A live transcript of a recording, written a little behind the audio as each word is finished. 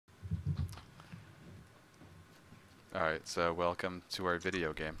Alright, so welcome to our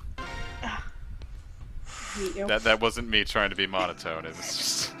video game. Hate you. That wasn't me trying to be monotone, it was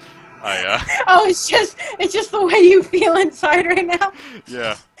just... Oh, it's just the way you feel inside right now.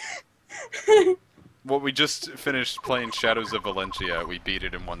 Yeah. Well, we just finished playing Shadows of Valencia. We beat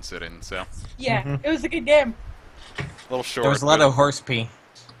it in one sitting, so... Yeah, it was a good game. A little short. There was a lot of horse pee.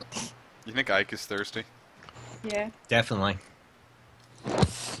 You think Ike is thirsty? Yeah. Definitely.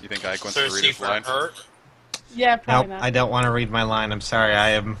 You think Ike wants to read Thirsty his for line? hurt? Yeah, probably Nope, not. I don't want to read my line. I'm sorry, I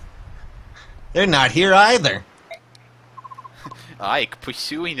am... They're not here either. Ike,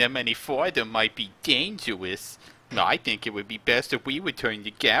 pursuing them any further might be dangerous. No, I think it would be best if we return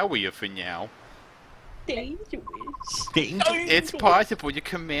to Gallia for now. Dangerous. It's possible the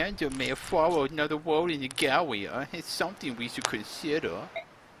commander may have followed another road into Gallia. It's something we should consider.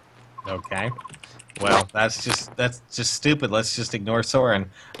 Okay. Well, that's just stupid. Let's just ignore Soren.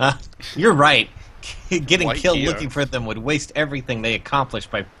 You're right. Getting Right killed here. looking for them would waste everything they accomplished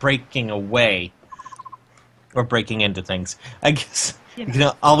by breaking away. Or breaking into things. I guess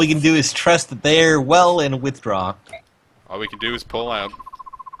all we can do is trust that they're well and withdraw. All we can do is pull out.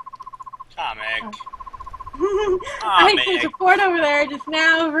 Comic. I took a fort over there just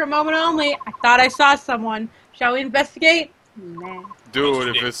now for a moment only. I thought I saw someone. Shall we investigate? Nah.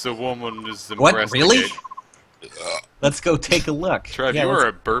 Dude, if it's a woman, is the What, really? investigate. Let's go take a look. Trev, Yeah, you let's- were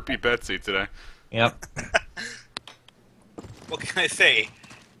a burpy Betsy today. Yep. What can I say?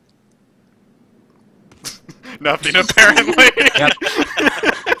 Nothing, apparently. Yep.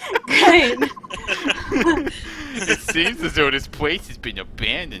 Great. It seems as though this place has been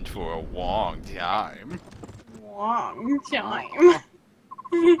abandoned for a long time. Long time.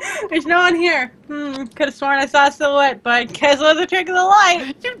 There's no one here. Could have sworn I saw a silhouette, but guess it was a trick of the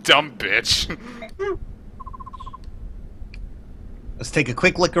light. You dumb bitch. Let's take a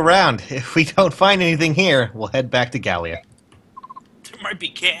quick look around. If we don't find anything here, we'll head back to Gallia. There might be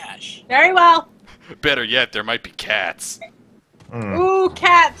cash. Very well. Better yet, there might be cats. Ooh,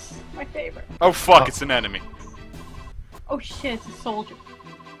 cats. My favorite. Oh fuck, it's an enemy. Oh shit, it's a soldier.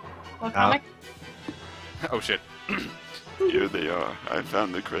 What comic? Oh shit. Here they are. I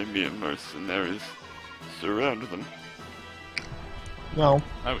found the Crimean mercenaries. Surround them. No.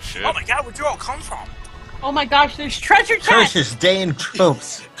 Oh shit. Oh my god, where'd you all come from? Oh my gosh, there's treasure chests. Curses, Dane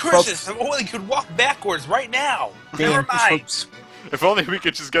troops. Curses, if only could walk backwards right now. Never mind. Troops. If only we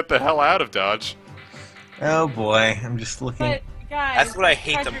could just get the hell out of Dodge. Oh boy, I'm just looking. But guys, That's what I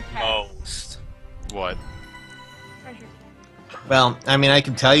hate the treasure chests. most. What? Treasure chests. Well, I mean, I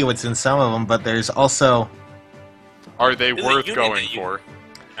can tell you what's in some of them, but there's also Are they Is it worth unit going that you- for?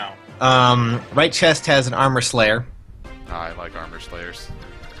 No. right chest has an armor slayer. I like armor slayers.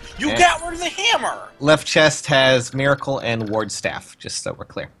 You Eh. got rid of the hammer! Left chest has miracle and ward staff. Just so we're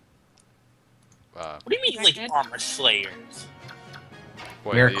clear. What do you mean, like, Good. armor slayers?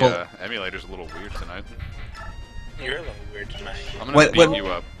 Boy, Miracle. the emulator's a little weird tonight. You're a little weird tonight. I'm gonna What- beat what- you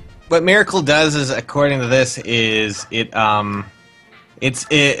up. What miracle does is, according to this, is it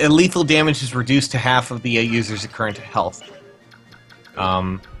lethal damage is reduced to half of the user's current health.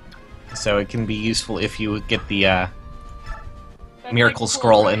 So it can be useful if you get the That's miracle like cool,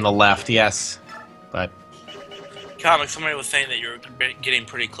 scroll right? in the left. Yes, but Comic, somebody was saying that you're getting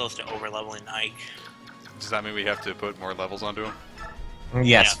pretty close to over-leveling Ike. Does that mean we have to put more levels onto him?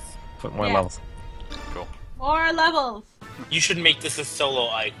 yes, Yeah. put more Yeah. levels. Cool. More levels. You should make this a solo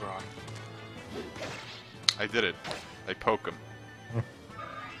Ike run. I did it. I poke him.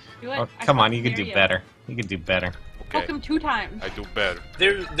 Do it. Oh, I come on, fucking you could dare do better. You could do better. Poke Okay. him 2 times. I do better.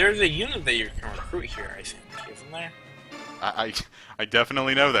 There's a unit that you can recruit here, I think. Isn't there? I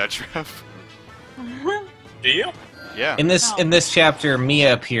definitely know that, Trev. Do you? Yeah. In this No. in this chapter,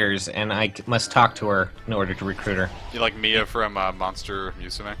 Mia appears, and I must talk to her in order to recruit her. You like Mia from Monster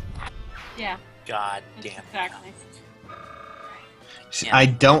Musume? Yeah, God damn. exactly. Yeah. I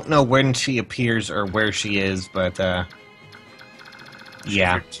don't know when she appears or where she is, but yeah.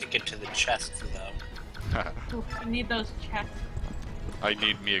 Your ticket to the chest, though. Ooh, I need those chests. I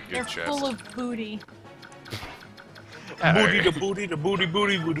need me a good They're chest. full of booty. Booty, the booty, the booty,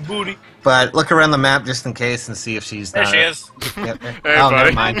 booty, booty, booty. But look around the map just in case and see if she's There not. she is. Yep, there. Hey, Oh, buddy.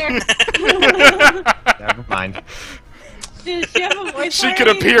 never mind. There. Never mind. Does she have a voice? She could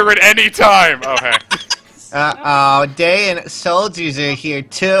already? appear at any time. Oh hey. Oh, Day and soldiers are here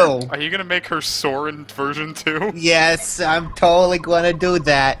too. Are you gonna make her Soren version 2? Yes, I'm totally gonna do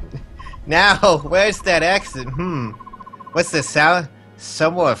that. Now, where's that exit? What's the sound?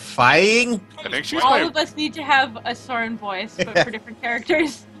 Someone fighting? I think she's All my. of us need to have a Soren voice, but for different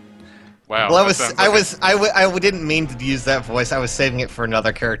characters. Wow. Well, that sounds like I didn't mean to use that voice. I was saving it for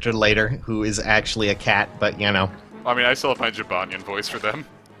another character later, who is actually a cat. But you know, I mean, I still have my Jabanian voice for them.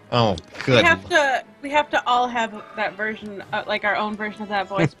 Oh, good. We have to all have that version, like our own version of that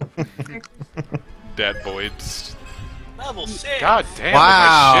voice. Dead Boyd's. Level 6. God damn,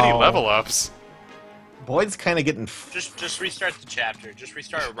 Wow. with my shitty level ups. Boyd's kind of getting... Just restart the chapter. Just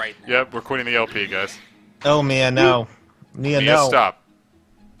restart it right now. Yep, we're quitting the LP, guys. Oh, Mia, no. Mia, Mia, no. stop.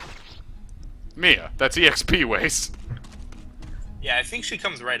 Mia, that's EXP waste. Yeah, I think she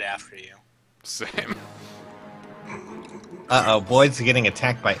comes right after you. Same. Uh-oh, Boyd's getting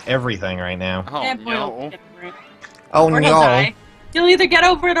attacked by everything right now. Oh, Yeah, boy, no. get over it. Oh, Or he'll no. die. He'll either get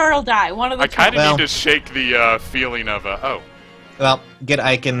over it or he'll die. One of the I kind of Well- need to shake the feeling of, oh. Well, get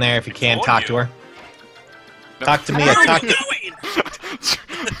Ike in there if you can. Told Talk you. to her. No. Talk to What Mia. are Talk you to... doing?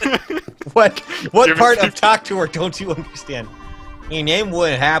 What Give part me- of talk to her don't you understand? Your name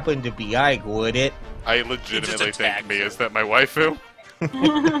wouldn't happen to be Ike, would it? I legitimately attacked think Mia's that my waifu.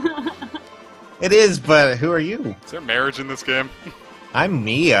 It is, but who are you? Is there marriage in this game? I'm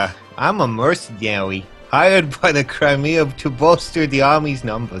Mia. I'm a mercenary, hired by the Crimea to bolster the army's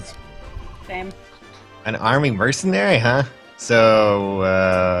numbers. Same. An army mercenary, huh?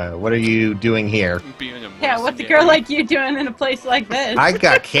 So, what are you doing here? Being a Yeah, what's a mercenary. girl like you doing in a place like this? I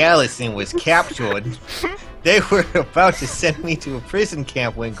got careless and was captured. They were about to send me to a prison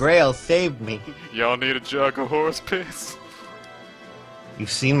camp when Grail saved me. Y'all need a jug of horse piss?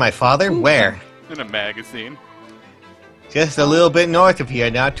 You've seen my father? Where? In a magazine. Just a little bit north of here,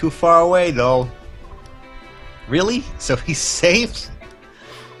 not too far away, though. Really? So he's safe?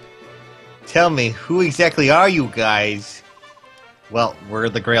 Tell me, who exactly are you guys? Well, we're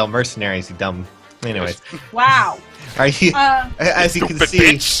the Grail mercenaries, you dumb. Anyways, Wow. are you? Uh, As you can Stupid see,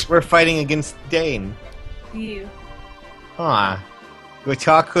 bitch. we're fighting against Dane. you. Huh. We're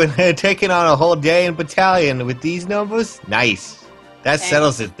taking on a whole Dane battalion with these numbers? Nice. That Thanks.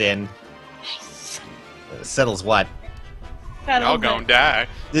 settles it then. Settles what? Y'all gonna die.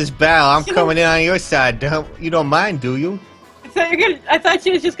 This battle, I'm coming in on your side. You don't mind, do you? I thought she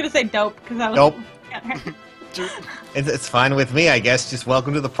was just gonna say dope because I was. Nope. Nope. It's fine with me, I guess. Just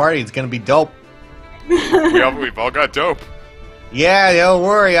welcome to the party. It's gonna be dope. We've all got dope. Yeah, don't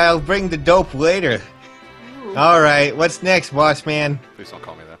worry. I'll bring the dope later. Alright, what's next, boss man? Please don't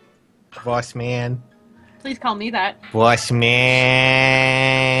call me that. Boss man. Please call me that. Boss man.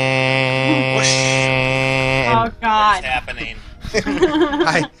 Oh What's God. happening?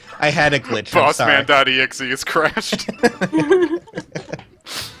 I had a glitch. I'm sorry. Bossman.exe is crashed.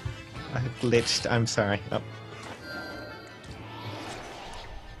 I glitched. I'm sorry. Oh.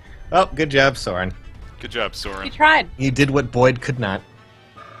 Oh, good job, Soren. Good job, You Soren. tried. You did what Boyd could not,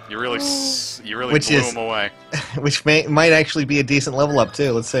 You really Which blew is- him away. which might actually be a decent level up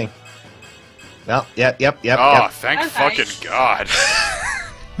too. Let's see. Well, yep. Oh, thank That's fucking nice. God.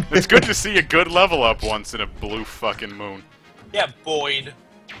 It's good to see a good level up once in a blue fucking moon. Yeah, Boyd.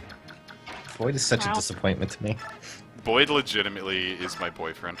 Boyd is such Wow. a disappointment to me. Boyd legitimately is my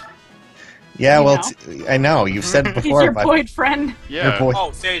boyfriend. Yeah, You well, know. I know you've said it He's before, your but boyfriend. Yeah. your boy.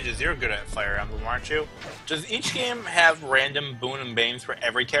 Oh, Sages, you're good at Fire Emblem, aren't you? Does each game have random boon and banes for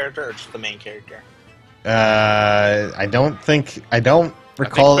every character, or just the main character? I don't I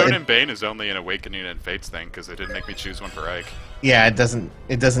recall. think Bone and Bane is only an Awakening and Fates thing because they didn't make me choose one for Ike. Yeah, it doesn't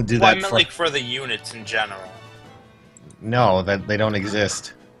do Well, I that meant for. like for the units in general. No, that they don't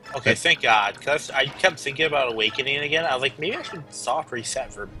exist. Okay, thank God, because I kept thinking about Awakening again. I was like, maybe I should soft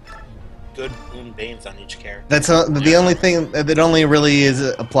reset for good boon and banes on each character. That's the only thing that only really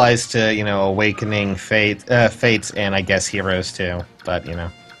applies to Awakening, Fates, and I guess Heroes too. But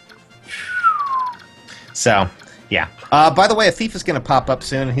so yeah. By the way, a thief is going to pop up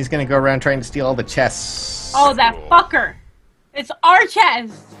soon. And he's going to go around trying to steal all the chests. Oh, that Cool. fucker. It's our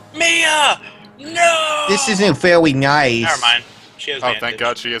chest. Mia! No! This isn't very nice. Never mind. She has Oh, Vantage. thank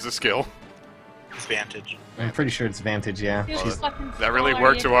God she has a skill. It's Vantage. I'm pretty sure it's Vantage. Yeah. She's Well, fucking That really stole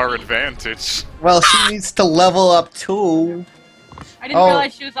worked to our EXP. advantage. Well, she needs to level up too. I didn't Oh.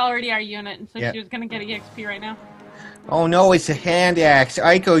 realize she was already our unit, and so Yeah. she was gonna get EXP right now. Oh no, it's a hand axe.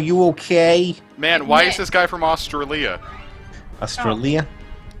 Ike, are you okay? Man, why is Yeah. this guy from Australia? Australia?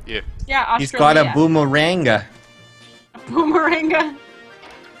 Yeah. Yeah, Australia. He's got a boomeranga. boomeranga.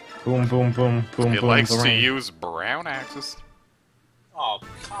 Boom, boom, boom, boom, He boom. likes to boomerang. use brown axes. Oh,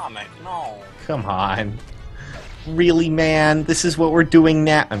 comic, no. Come on. Really, man? This is what we're doing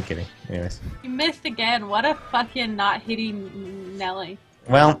now. I'm kidding. Anyways. You missed again. What a fucking not hitting Nelly.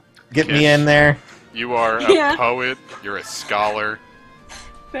 Well, get me Kish. in there. You are a Yeah. poet. You're a scholar.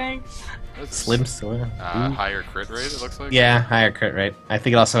 Thanks. That's Slim soil. higher crit rate, it looks like. Yeah, higher crit rate. I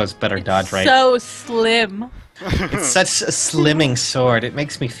think it also has better dodge rate. So slim. It's such a slimming sword. It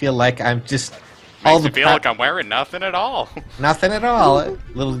makes me feel like I'm just all Makes the me feel like I'm wearing nothing at all. nothing at all.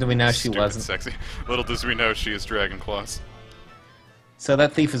 Little do we know she Stupid wasn't. sexy. Little does we know she is Dragon Claws. So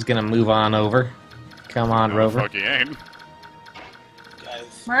that thief is gonna move on over. Come on, No, Rover. fuck he ain't.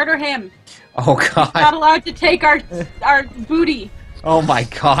 Guys, Murder him. Oh Not god. allowed to take our booty. Oh my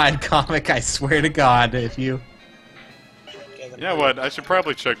god, comic! I swear to God, if you. guys, You know what? I should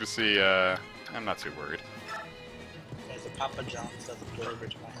probably check to see. I'm not too worried. Guys, the Papa John's doesn't deliver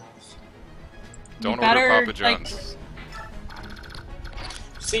to my house. Don't You better, order Papa John's.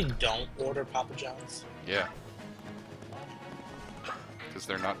 Say don't order Papa John's. Yeah. Because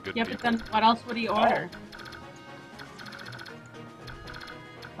they're not good Yeah, but people. then what else would he order?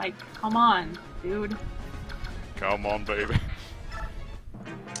 Like, come on, dude. Come on, baby.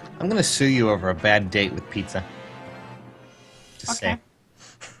 I'm gonna sue you over a bad date with pizza. Just Okay. say.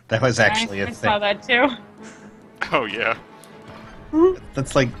 That was actually I a saw thing. that too. Oh, yeah.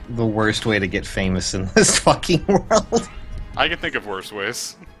 That's like the worst way to get famous in this fucking world. I can think of worse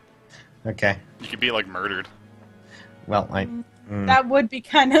ways. Okay. You could be, like, murdered. Well, That would be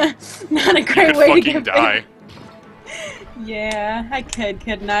kind of not a You great could way to fucking get die. Yeah, I could,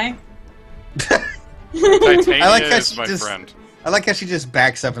 couldn't I? Titania I like how is she my just- friend. I like how she just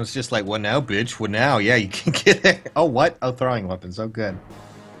backs up and it's just like, what now, bitch? What now? Yeah, you can get it. Oh, what? Oh, throwing weapons. Oh, good.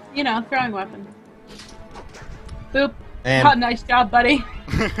 You know, throwing weapon. Boop. And Oh, nice job, buddy.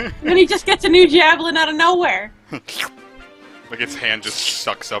 And then he just gets a new javelin out of nowhere. Like its hand just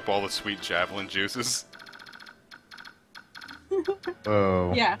sucks up all the sweet javelin juices.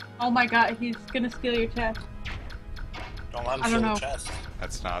 oh, Yeah. Oh my god, he's gonna steal your chest. Don't let him I steal don't the know. chest.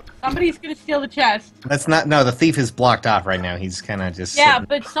 That's not. Somebody's gonna steal the chest. that's not. No, the thief is blocked off right now. He's kind of just. Yeah, sitting-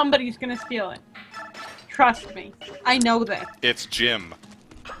 but somebody's gonna steal it. Trust me. I know that. It's Jim.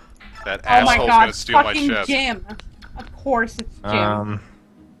 That Oh my asshole's god, gonna steal my fucking chest. Jim. Of course it's Jim.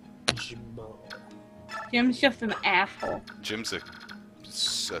 Jimbo. Jim's just an asshole. Jim's a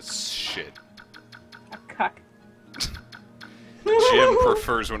shit. A cuck. Jim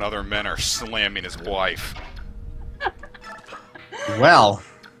prefers when other men are slamming his wife. Well,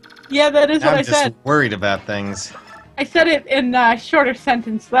 Yeah, that is what I'm I just said. worried about things. I said it in a shorter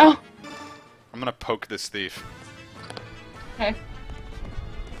sentence, though. I'm gonna poke this thief. Okay.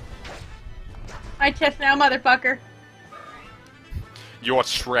 My chest now, motherfucker. You're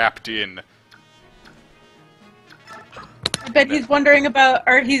trapped in. I bet he's wondering about,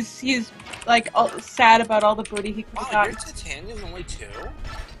 or he's like all sad about all the booty he could have Wow, your gotten. Titania's only 2?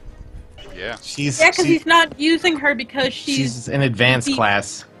 Yeah. She's Yeah, because he's not using her because she's in advanced beef-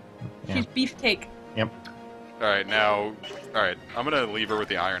 class. yeah. She's beefcake. Alright, now. Alright, I'm gonna leave her with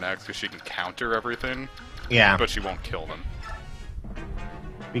the Iron Axe because she can counter everything, Yeah. but she won't kill them.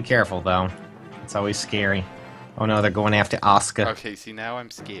 Be careful though. It's always scary. Oh no, they're going after Oscar. Okay, see, now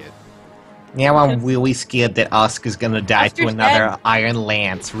I'm scared. Yeah, I'm really scared that Oscar's gonna die to Oscar's another dead. Iron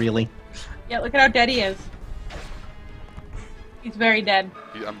Lance. Really? Yeah, look at how dead he is. He's very dead.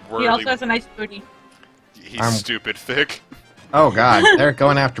 I'm He worried. also has a nice booty. He's I'm- stupid thick. Oh god, they're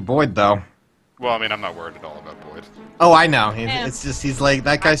going after Boyd though. Well, I mean, I'm not worried at all about Boyd. Oh, I know. Yeah. It's just he's like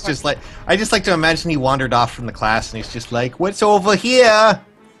that guy's just like. I just like to imagine he wandered off from the class and he's just like, "What's over here?"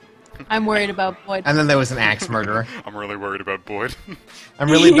 I'm worried about Boyd. And then there was an axe murderer. I'm really worried about Boyd.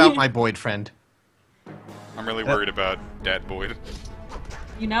 I'm really about my Boyd friend. I'm really worried about Dad Boyd.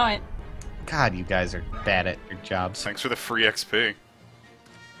 You know it. God, you guys are bad at your jobs. Thanks for the free XP.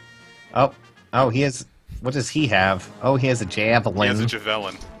 Oh, he has. What does he have? Oh, he has a javelin. He has a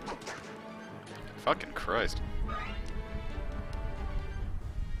Javelin. Fucking Christ.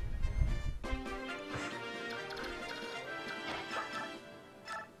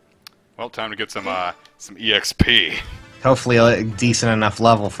 Well, time to get some EXP. Hopefully, a decent enough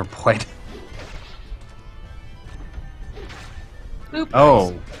level for Boyd. Boop.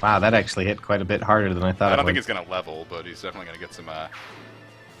 Oh, wow, that actually hit quite a bit harder than I thought I it don't would. think he's gonna level, but he's definitely gonna get some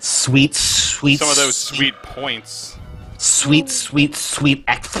Sweet of those sweet points. sweet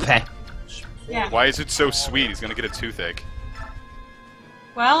XP. Yeah. Why is it so sweet? He's gonna get a toothache.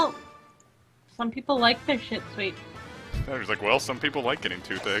 Well, some people like their shit sweet. I was like, well, some people like getting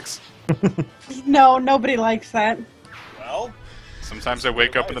toothaches. No, nobody likes that. Well, Sometimes I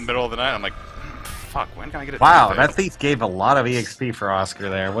wake up in the middle of the night, I'm like, fuck, when can I get a Wow, toothache? that thief gave a lot of EXP for Oscar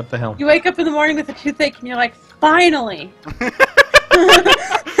there. What the hell? You wake up in the morning with a toothache and you're like, finally!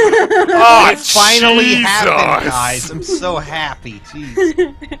 Oh, It finally happened, Jesus! guys. I'm so happy.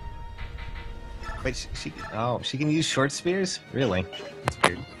 Jeez. Wait, she can use short spears? Really? That's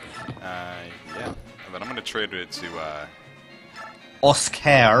weird. Yeah. But I'm gonna trade it to,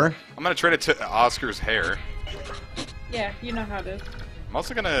 Oscar. I'm gonna trade it to Oscar's hair. Yeah, you know how it is. I'm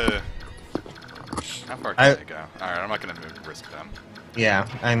also gonna How far can they go? Alright, I'm not gonna risk them. Yeah,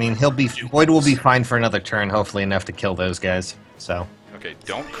 I mean, Boyd will be fine for another turn, hopefully enough to kill those guys. So. Okay,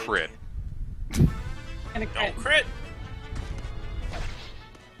 don't crit. Gonna crit. Don't crit.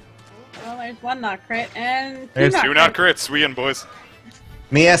 Well, there's one not crit and There's Do not crit, Sweetin, boys.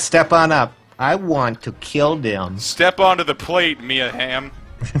 Mia, step on up. I want to kill them. Step onto the plate, Mia Ham.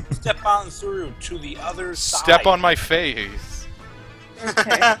 Step on through to the other side. Step on my face.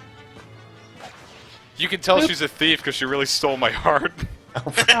 Okay. You can tell she's a thief because she really stole my heart.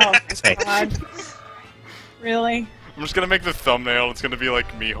 Oh, God. Really? I'm just gonna make the thumbnail. It's gonna be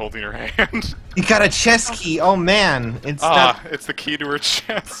like me holding her hand. You got a chest key. Oh man, it's not. It's the key to her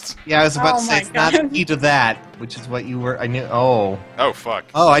chest. Yeah, I was about Oh to say my it's not the God. key to that, which is what you were. I knew. Oh. Oh fuck.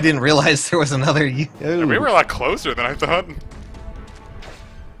 Oh, I didn't realize there was another. Yeah, we were a lot closer than I thought.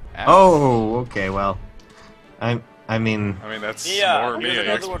 Ow. Oh, okay. Well, I mean, that's Yeah, more here's Mia.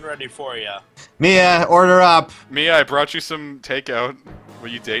 another one ready for you. Mia, order up. Mia, I brought you some takeout. Will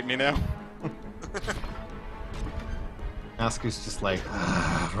you date me now? Oscar's just like,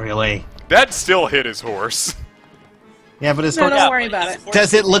 really? That still hit his horse. Yeah, but his No, horse. don't worry about it.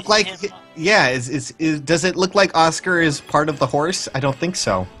 Does it look like? Yeah, does it look like Oscar is part of the horse? I don't think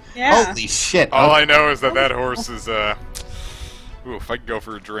so. Yeah. Holy shit! All I know is that horse is Ooh, if I could go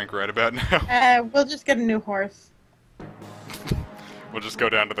for a drink right about now. We'll just get a new horse. We'll just go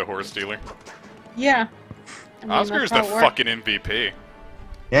down to the horse dealer. Yeah. I mean, Oscar's that's the how it works. fucking MVP.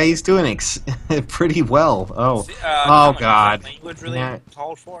 Yeah, he's doing pretty well. Oh, Oh God. Language really Yeah.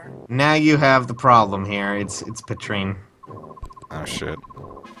 called for. Now you have the problem here. It's Patrine. Oh shit.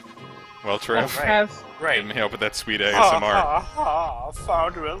 Well, Trev, Oh, Trev. Right. let me help with that sweet Ha ASMR. ha ha!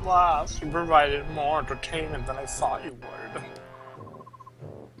 Found you at last. You provided more entertainment than I thought you would.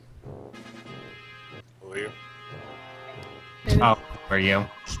 Who are you? Oh, are you?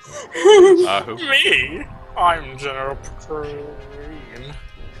 Who? Me. I'm General Patrine.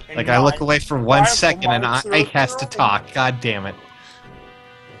 Like I look away for 1 I'm second and I monster has to talk. God damn it!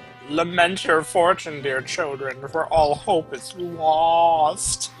 Lament your fortune, dear children, for all hope is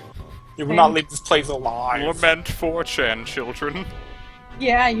lost. You will not leave this place alive. Lament fortune, children.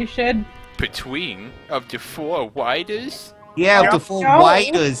 Yeah, you should. Between of the four widers? Yeah, Yeah. the full No.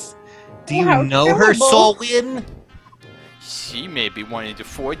 whiters. Do you How know her, terrible. Solwyn? She may be one of the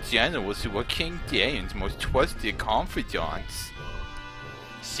four generals who were King Daeon's most trusted confidants.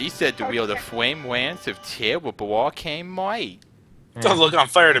 She said to wield a flame lance of terrible arcane might. Doesn't look on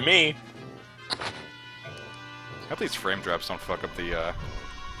fire to me. At least frame drops don't fuck up the,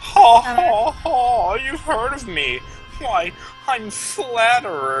 Ha ha ha! You've heard of me. Why, I'm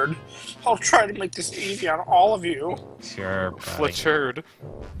flattered. I'll try to make this easy on all of you. Sure, buddy. Flitchard.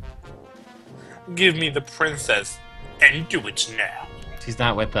 Give me the princess, and do it now. She's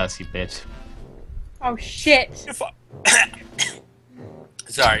not with us, you bitch. Oh shit. If I...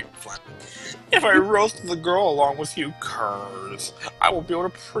 Sorry, Flint. If I roast the girl along with you curs, I will be able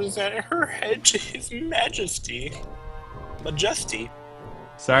to present her head to his majesty. Majesty.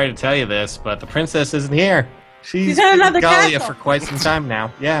 Sorry to tell you this, but the princess isn't here. She's in been another in Gallia castle. for quite some time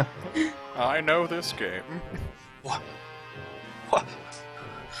now. Yeah. I know this game. What? What?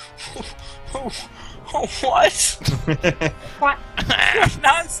 What? What? What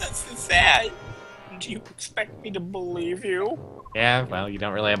nonsense is that? Do you expect me to believe you? Yeah, well, you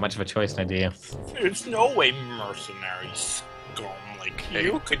don't really have much of a choice now, do you? There's no way mercenary scum like Hey,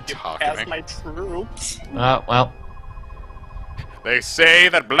 you could get talk to past me. my troops. Well, They say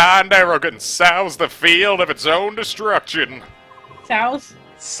that blind arrogance sows the field of its own destruction. Sows?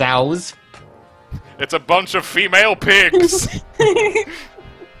 sows. It's a bunch of female pigs.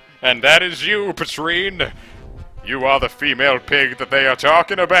 And that is you, Patrine. You are the female pig that they are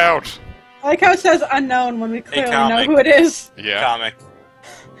talking about. I like how it says unknown when we clearly know comic. who it is. Yeah. Comic.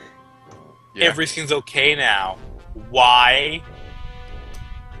 Yeah. Everything's okay now. Why?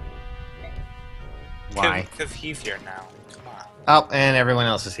 Why? Because he's here now. Come on. Oh, and everyone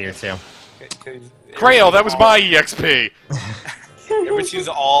else is here too. 'Cause Grail, that was everything's my EXP. all- Everything's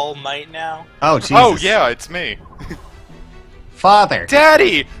all might now. Oh, Jesus. Oh, yeah, it's me. Father.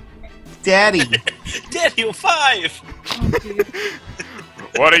 Daddy! Daddy. Daddy 5!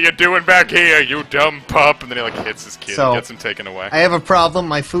 What are you doing back here, you dumb pup? And then he, like, hits his kid So- and gets him taken away. I have a problem.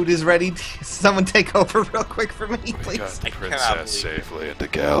 My food is ready. Someone take over real quick for me, We please. got the I cannot princess believe it. safely into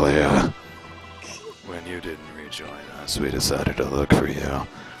Gallia. When you didn't rejoin us, we decided to look for you.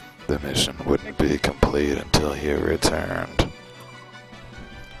 The mission wouldn't be complete until you returned.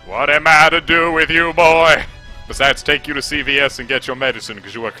 What am I to do with you, boy? Besides take you to CVS and get your medicine,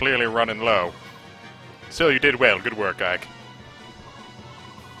 because you are clearly running low. Still, you did well. Good work, Ike.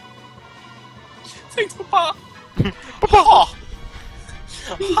 Thanks, Papa. Papa.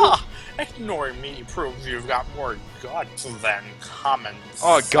 Ha! Ignoring me proves you've got more guts than common sense.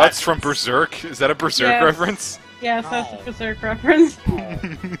 Oh, guts from Berserk? Is that a Berserk Yes. reference? Yes, that's No. a Berserk reference.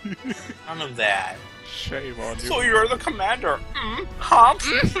 None of that. Shame on you. So you're the commander. Huh?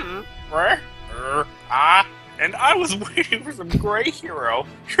 And I was waiting for some gray hero.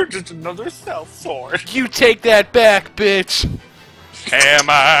 You're just another self-sword. You take that back, bitch! Am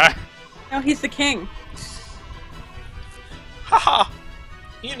I? No, he's the king. Haha.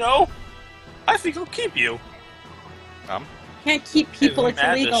 You know, I think I'll keep you. Can't keep people, His it's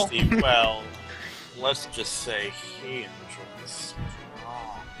illegal. Majesty, well, let's just say he enjoys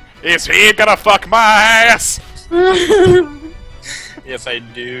strong. Is he gonna fuck my ass? Yes, I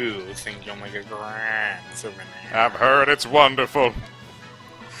do think you'll make a grand souvenir. I've heard it's wonderful.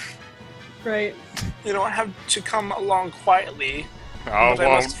 Great. You don't have to come along quietly. I But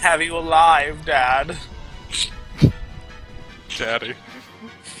I must won't, have you alive, Dad. Daddy.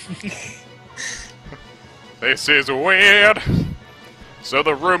 This is weird. So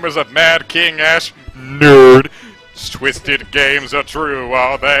the rumors of Mad King Ash, nerd, twisted games are true,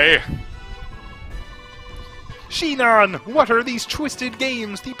 are they? Shinan, what are these twisted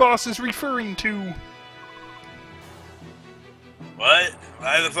games the boss is referring to? What?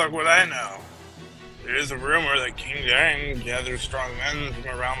 Why the fuck would I know? There's a rumor that King Dang gathers strong men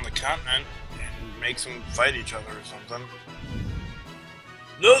from around the continent and makes them fight each other or something.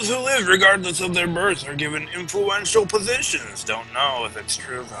 Those who live regardless of their birth are given influential positions. Don't know if it's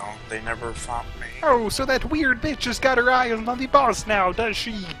true though. They never fought me. Oh, so that weird bitch has got her eye on the boss now, does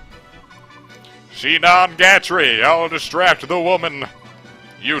she? Shinan Gatry, I'll distract the woman.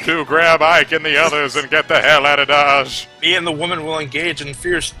 You two grab Ike and the others and get the hell out of Dodge. Me and the woman will engage in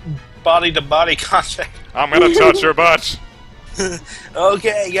fierce body-to-body contact. I'm gonna touch her butt.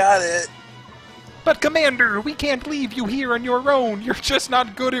 Okay, got it. But Commander, we can't leave you here on your own. You're just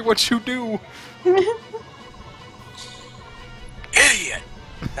not good at what you do. Idiot!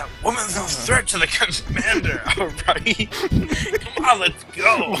 That woman's no threat to the commander, alright? Come on, let's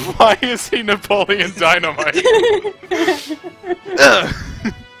go! Why is he Napoleon Dynamite? Ugh.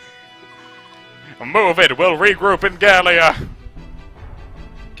 Move it, we'll regroup in Gallia.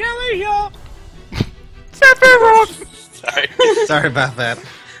 Gallia! Sephiroth! Sorry. Sorry about that.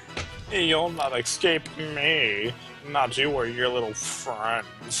 You'll not escape me. Not you or your little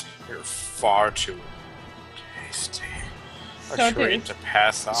friends. You're far too tasty. So A treat to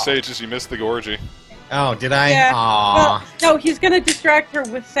pass off. Sages, you missed the orgy. Oh, did I? Yeah. Aww. Well, no, he's gonna distract her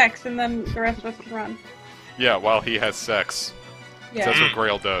with sex, and then the rest of us can run. Yeah, while he has sex. Yeah. That's what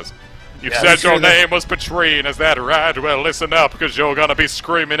Grail does. You Yeah, said your sure that- name was Patrine, is that right? Well, listen up, because you're gonna be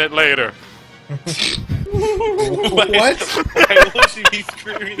screaming it later. What? Why will she be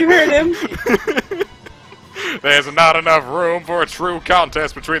screaming? You heard him. There's not enough room for a true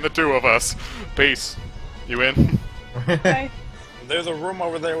contest between the two of us. Peace. You in? Okay. There's a room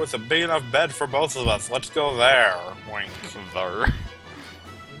over there with a big enough bed for both of us. Let's go there. Wink. There.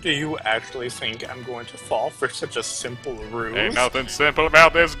 Do you actually think I'm going to fall for such a simple ruse? Ain't nothing simple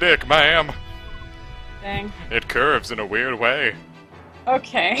about this dick, ma'am. Dang. It curves in a weird way.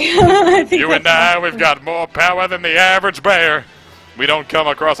 Okay. I think You and that's I, we've got more power than the average bear. We don't come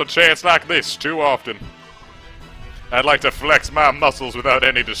across a chance like this too often. I'd like to flex my muscles without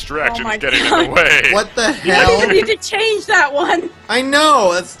any distractions my getting in God. the way. What the I hell? think you need to change that one. I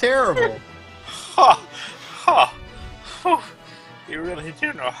know, that's terrible. Ha! Ha! Oh, you really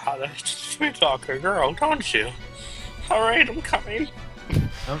do know how to sweet talk a girl, don't you? Alright, I'm coming.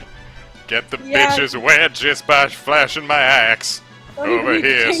 Get the Yeah. bitches wet just by flashing my axe. Oh, you Over need to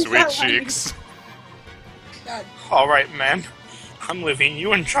here, change sweet that one. cheeks. God. Alright, man. I'm leaving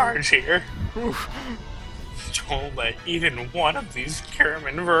you in charge here. Don't let even one of these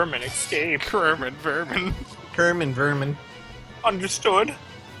Kerman vermin escape. Kermit vermin. Kerman vermin. Understood?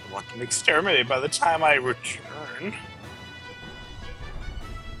 I want them exterminated by the time I return.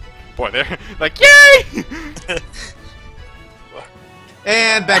 Boy, they're like, yay!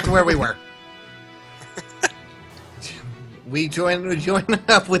 And back to where we were. we join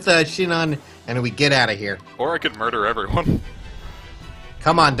up with Shinon, and we get out of here. Or I could murder everyone.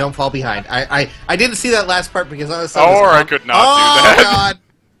 Come on, don't fall behind. I didn't see that last part because I was. Or I could not do that. Oh God!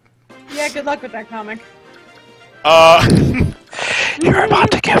 Yeah, good luck with that comic. You're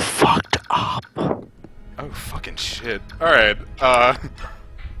about to get fucked up. Oh, fucking shit. Alright,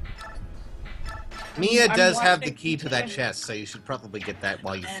 Mia I'm does have the watching- key to that chest, so you should probably get that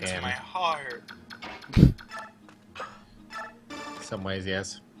while you That's can. my heart. Some ways,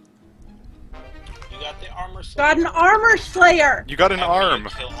 yes. You got the armor. Got an armor slayer. you got an I'm gonna arm.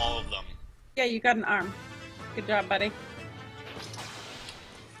 Kill all of them. Yeah, you got an arm. Good job, buddy.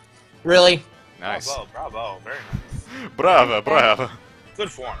 Really? Nice. Bravo, very nice. Bravo, bravo.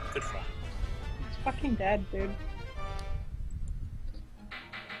 Good form, good form. He's fucking dead, dude.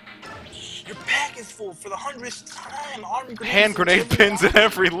 Your pack is full for the 100th time. Hand grenade pins in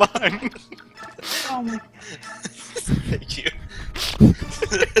every line. Oh my. Thank you.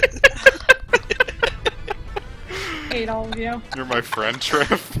 Hate all of you. You're my friend,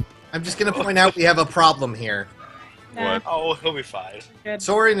 Trev. I'm just gonna point out we have a problem here. Nah, What? Oh, he'll be fine. good.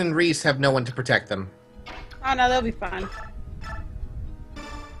 Soren and Reese have no one to protect them. Oh no, they'll be fine.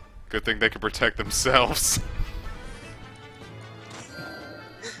 Good thing they can protect themselves.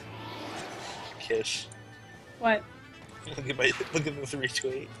 Kish. What? Look at this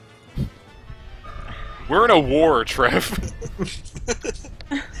retweet. We're in a war, Trev.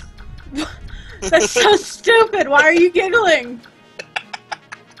 That's so stupid. Why are you giggling?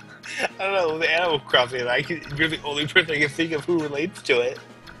 I don't know, the Animal Crossing, you're the only person I can think of who relates to it.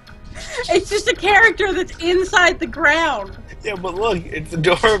 It's just a character that's inside the ground. Yeah, but look, it's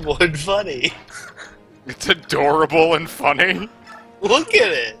adorable and funny. It's adorable and funny. Look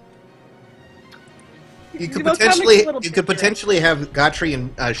at it. You could know, potentially, Comic's a little you could bigger. potentially have Gotri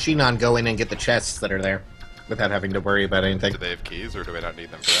and Shinon go in and get the chests that are there, without having to worry about anything. Do they have keys, or do we not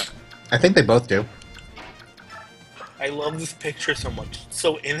need them for that? I think they both do. I love this picture so much. It's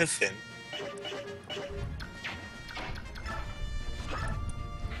so innocent.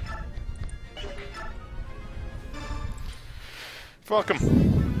 Fuck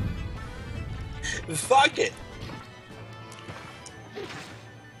them. Fuck it.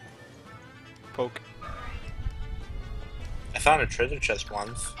 Poke. I found a treasure chest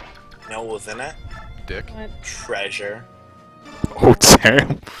once. You know what was in it? Dick. What? Treasure. Oh,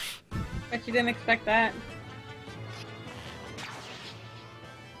 damn. Bet you didn't expect that.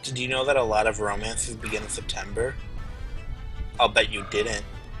 Did you know that a lot of romances begin in September? I'll bet you didn't.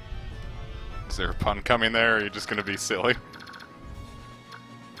 Is there a pun coming there, or are you just gonna be silly?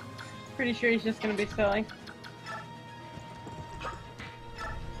 Pretty sure he's just gonna be silly.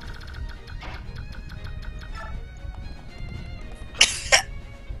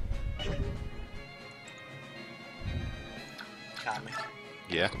 Comic.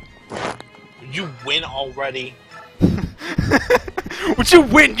 Yeah. Did you win already? Would you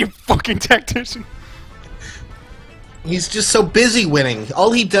win, you fucking tactician? He's just so busy winning.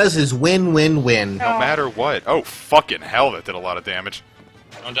 All he does is win, win, win. No matter what. Oh, fucking hell, that did a lot of damage.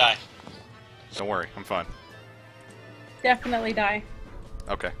 Don't die. Don't worry, I'm fine. Definitely die.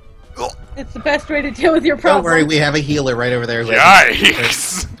 Okay. It's the best way to deal with your Don't problem. worry, we have a healer right over there.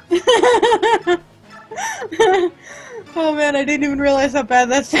 Yikes! Oh man, I didn't even realize how bad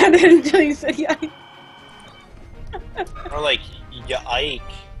that sounded until you said yikes. Or like, yike.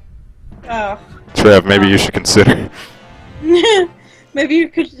 Oh. Trev, maybe you should consider. Maybe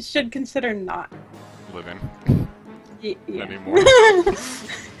you should consider not. Living. Yeah. Anymore.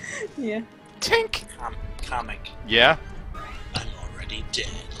 Yeah. Tink! Comic. Yeah? I'm already dead.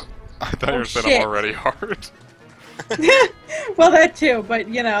 I thought you Oh, said shit. I'm already hard. Well, that too, but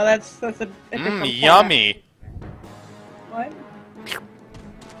you know, that's a different format. Yummy! What?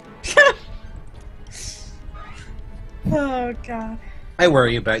 Oh god. I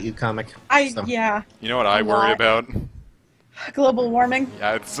worry about you, comic. So- Yeah. You know what I worry What? about? Global warming.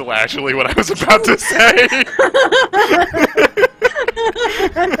 Yeah, it's actually what I was about to say!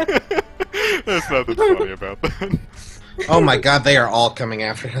 There's nothing funny about that. Oh my god, they are all coming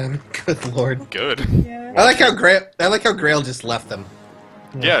after him. Good lord. Good. Yeah. I like how Grail just left them.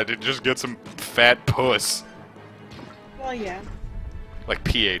 Yeah, to just get some fat puss. Well, yeah. Like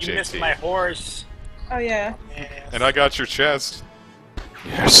You missed my PHAT. horse. Oh yeah. And I got your chest.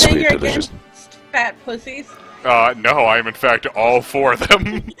 Yeah, Saying sweet, you're delicious. against fat pussies. No, I am in fact all for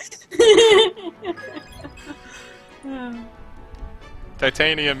them. Oh.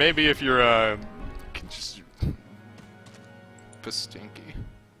 Titania, maybe if you're, can just... Bastinky.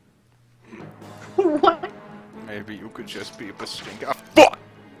 What? Maybe you could just be Bastinky. Ah, fuck!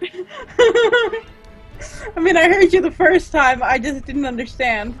 I mean, I heard you the first time. I just didn't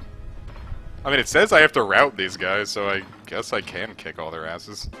understand. I mean, it says I have to route these guys, so I guess I can kick all their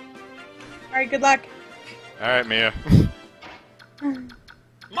asses. All right. Good luck. Alright, Mia. Mamma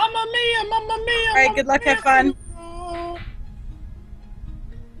mia, mamma mia. All right. Good luck. Have fun.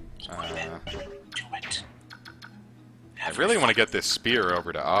 Do it. I really want to get this spear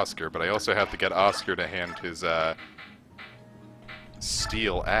over to Oscar, but I also have to get Oscar to hand his,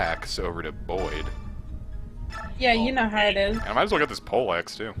 steel axe over to Boyd. Yeah, you know how it is. And I might as well get this pole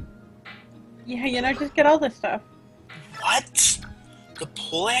axe, too. Yeah, you know, just get all this stuff. What? The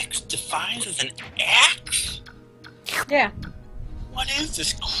poleaxe defined as an axe? Yeah. What is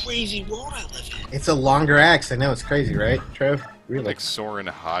this crazy world I live in? It's a longer axe. I know it's crazy, right, Trev? Really? Like Soren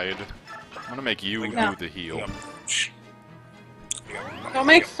Hyde. I'm gonna make you No. do the heal. Don't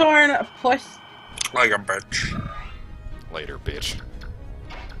make Soren a puss. Like a bitch. Later, bitch.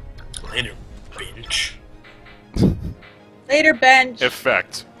 Later, bitch. Later, bench.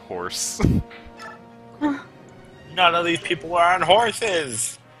 Effect. Horse. None of these people are on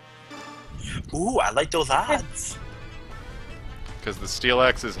horses. Ooh, I like those odds. Because the steel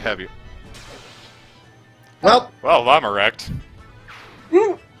axe is heavy. Well, Well, I'm erect.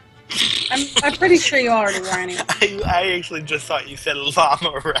 I'm pretty sure you already were anyway. I actually just thought you said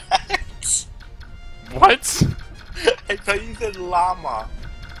llama rex. What? I thought you said llama.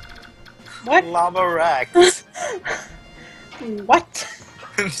 What? Llama rex. What?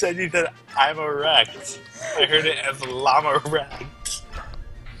 Instead you said I'm erect. I heard it as llama rex.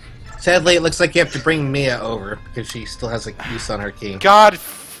 sadly, it looks like you have to bring Mia over because she still has a use on her key. God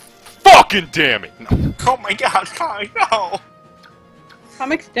fucking damn it! No. Oh my god, comic, no!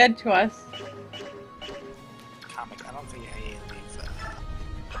 Comic's dead to us. Comic, I don't think any of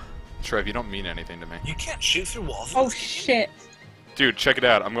these, Trev, you don't mean anything to me. You can't shoot through walls. Oh shit. Dude, check it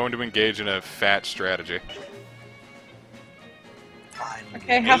out. I'm going to engage in a fat strategy. Fine.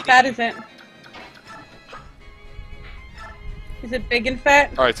 Okay, how fat is it? Is it big and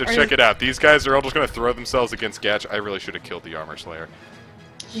fat? Alright, so Or check is- it out. These guys are all just going to throw themselves against Gatch. I really should have killed the Armor Slayer.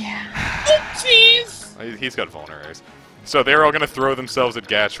 Yeah. Jeez! He's got vulneraries. So they're all going to throw themselves at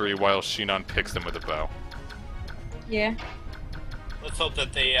Gatchery while Shinon picks them with a bow. Yeah. Let's hope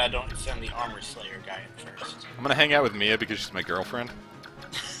that they don't send the armor slayer guy in first. I'm going to hang out with Mia because she's my girlfriend.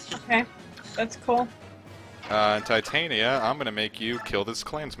 Okay. That's cool. And Titania, I'm going to make you kill this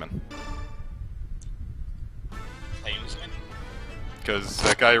clansman. Claimsman? Because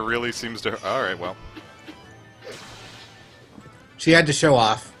that guy really seems to... Alright, well. She had to show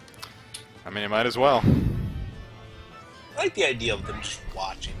off. I mean, you might as well. I like the idea of them just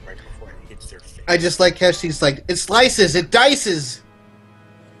watching right before it hits their face. I just like how she's like, it slices, it dices.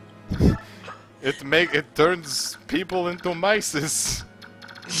 It turns people into mices.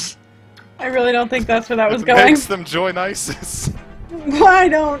 I really don't think that's where that was It going. makes them join ISIS. I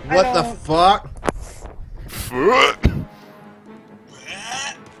don't. I What the don't. fuck?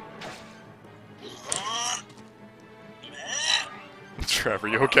 Trevor,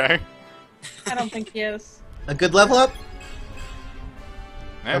 you okay? I don't think he is. A good level up?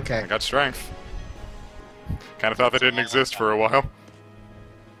 Yeah, Okay. I got strength. Kind of thought they didn't exist for a while.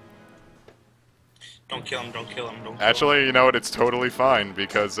 Don't kill him, don't kill him, don't kill him. Actually, you know what? It's totally fine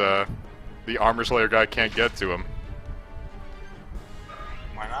because the Armor Slayer guy can't get to him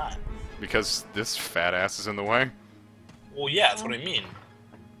Why not? because this fat ass is in the way. Well, yeah, that's what I mean.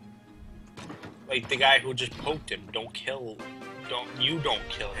 Like, the guy who just poked him, don't kill him.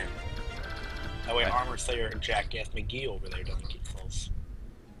 That way Armor Slayer and Jackass McGee over there doesn't get close.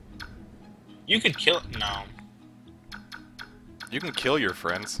 You could kill him. No. You can kill your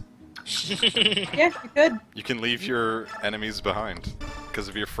friends. Yeah, you could. You can leave your enemies behind because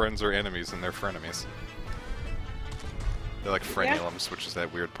if your friends are enemies and they're frenemies. They're like frenulums, which is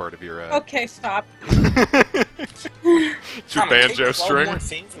that weird part of your Okay, stop. your Come on, banjo take 12 string. more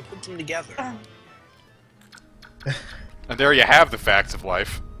things and put them together. And there you have the facts of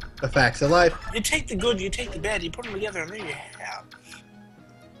life. The facts of life. You take the good, you take the bad, you put them together, and there you have.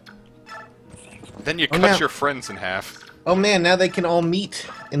 Then you Oh, cut now- your friends in half. Oh man, now they can all meet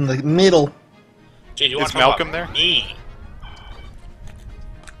in the middle. Dude, you Is want to Malcolm talk there? about me?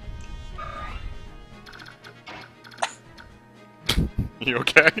 You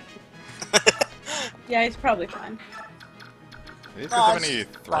okay? Yeah, he's probably fine. Do you No, have it's any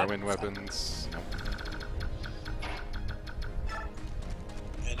fine. throw-in weapons? No.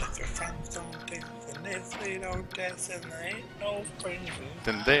 And if your friends don't dance, and if they don't dance, then they ain't no friends.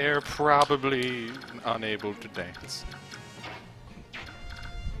 Then they're probably unable to dance.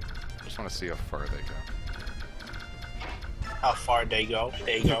 I just want to see how far they go. How far they go?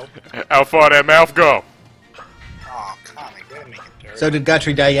 They go. How far that mouth go? Oh, comic, way to make it dirty. So did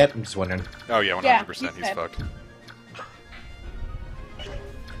Guthrie die yet? I'm just wondering. Oh yeah, 100%. Yeah, He's he's dead. fucked. And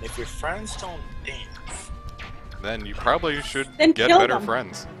if your friends don't dance, Then you probably should Then get kill better them.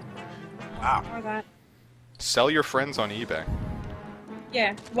 friends. wow. Or that. Sell your friends on eBay.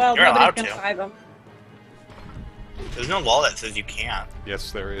 Yeah. Well, You're allowed nobody's gonna to. buy them. There's no law that says you can't.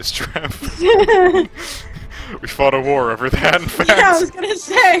 Yes, there is, Trev. We fought a war over that, in fact. Yeah, I was gonna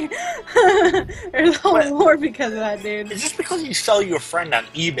say. There's a whole war because of that, dude. Just because you sell your friend on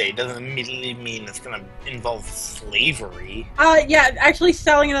eBay doesn't immediately mean it's gonna involve slavery. Yeah, actually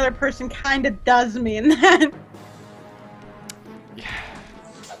selling another person kinda does mean that.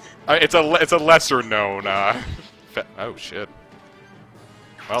 It's a lesser known, oh shit.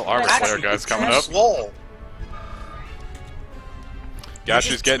 Well, Armor Slayer guy's coming up. Swole. Gosh,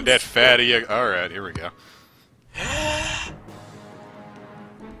 she's getting that fatty. Alright, here we go.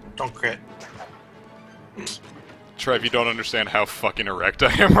 Don't crit. Trev, you don't understand how fucking erect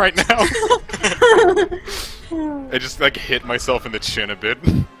I am right now. I just, like, hit myself in the chin a bit.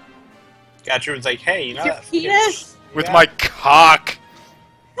 Gotcha was like, hey, you know Your that? penis? With my cock!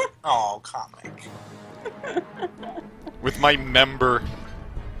 Oh, comic. With my member.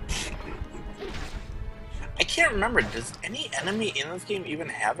 I can't remember, does any enemy in this game even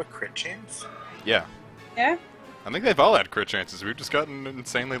have a crit chance? Yeah. Yeah? I think they've all had crit chances. We've just gotten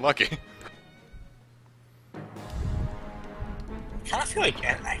insanely lucky. I kind of feel like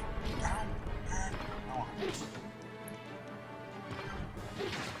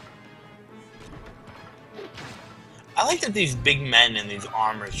I like that these big men in these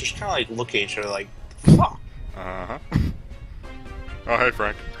armors just kind of like look at each other like, fuck. Uh-huh. Oh, hey,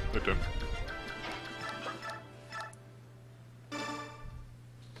 Frank. Hey, Tim.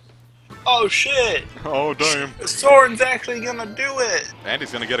 Oh shit! Oh, damn. Soren's actually gonna do it! And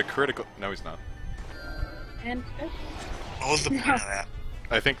he's gonna get a critical... No, he's not. And What was the point of that?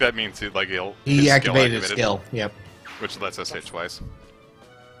 I think that means he'll He his activated his skill. Yep. Which lets us hit twice.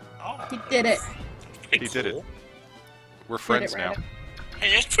 Oh, he did it. pretty He did it. cool. We're friends now. right.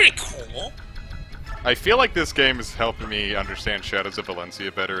 Hey, that's pretty cool. I feel like this game is helping me understand Shadows of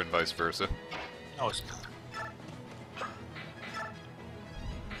Valencia better and vice versa. No, it's not.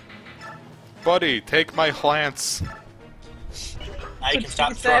 Buddy, take my lance. Now you What can stop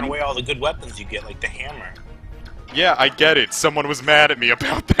you throwing said? away all the good weapons you get, like the hammer. Yeah, I get it. Someone was mad at me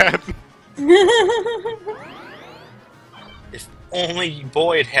about that. If only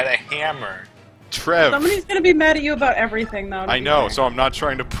Boyd had a hammer. Trev. Somebody's gonna be mad at you about everything, though. to I be know, fair. so I'm not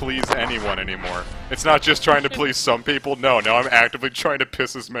trying to please anyone anymore. It's not just trying to please some people. No, now I'm actively trying to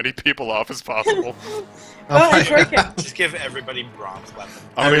piss as many people off as possible. Oh, it's working. Just give everybody bronze weapons.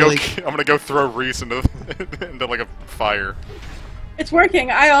 I'm really- gonna go throw Reese into into like a fire. It's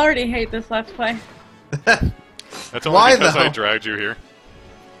working. I already hate this Let's Play. That's only Why, because I though? dragged you here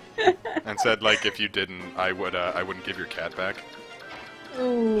and said like if you didn't, I wouldn't give your cat back.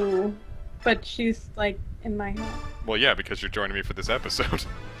 Ooh. But she's, like, in my house. Well, yeah, because you're joining me for this episode.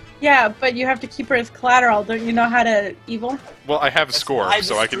 Yeah, but you have to keep her as collateral. Don't you know how to evil? Well, I have That's Scorp, why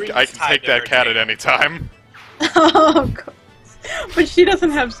so the I can string's tied take to that her cat at tail. any time. Oh, of course. But she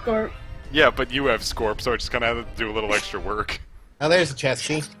doesn't have Scorp. Yeah, but you have Scorp, so I just kind of have to do a little extra work. Oh, there's a chest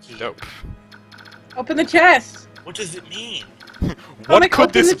key. Dope. Open the chest. What does it mean? What Comic, could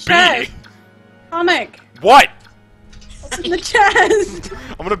open this the be? chest. Comic. What? Open the chest.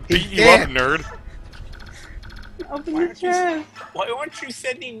 I'm gonna beat you can't. up, nerd. Open Why the aren't you- chest. Why aren't you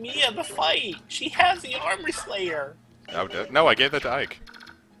sending Mia the fight? She has the armor slayer. Oh, no, I gave that to Ike.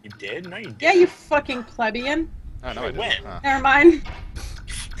 You did? No, you didn't. Yeah, you fucking plebeian. Oh, no, I When? didn't. Never mind.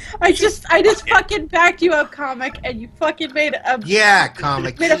 I just fucking backed you up, Comic, and you fucking made a Yeah,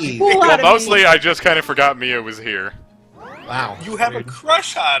 comic. made a Jeez. fool Well, out of mostly me. I just kind of forgot Mia was here. Wow. You have a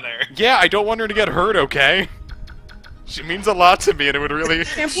crush on her. Yeah, I don't want her to get hurt, okay? She means a lot to me, and it would really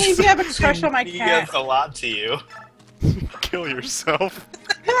Can't believe you have a crush on my He cat. gets a lot to you. kill yourself.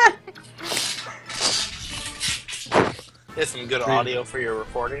 There's some good audio for your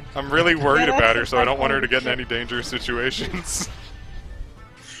recording. I'm really worried Yeah, about her, that's so I don't want her to get in shit. any dangerous situations.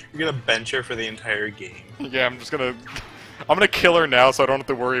 You're gonna bench her for the entire game. Yeah, I'm gonna kill her now, so I don't have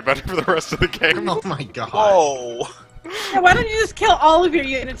to worry about it for the rest of the game. Oh my god. Whoa! Yeah, why don't you just kill all of your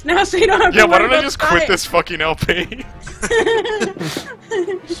units now so you don't have Yeah, to why worry don't I about just quit fight? this fucking LP?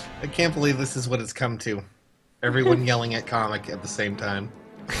 I can't believe this is what it's come to. Everyone yelling at comic at the same time.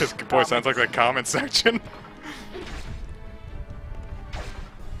 This boy sounds like that comment section.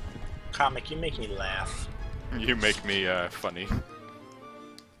 Comic, you make me laugh. You make me funny.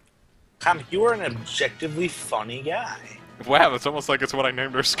 Comic, you are an objectively funny guy. Wow, it's almost like it's what I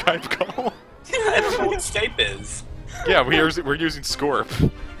named our Skype call. I don't know what Skype is. Yeah, we're using Scorp.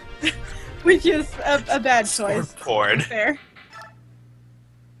 Which is a bad choice. Cord. Fair.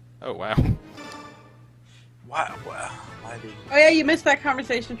 Oh wow. Why did Oh yeah, you missed that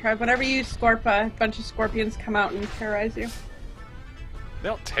conversation, Trev. Whenever you use Scorp, a bunch of scorpions come out and terrorize you. They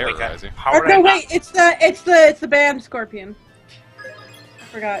don't terrorize you. How Or would I no, not- wait, it's the band Scorpion.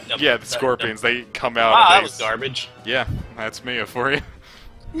 Forgot. Yeah, the scorpions, they come out Wow, that and was garbage. Yeah, that's Mia for you.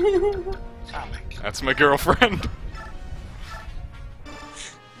 Comic. That's my girlfriend.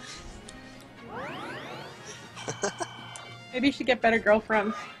 Maybe you should get better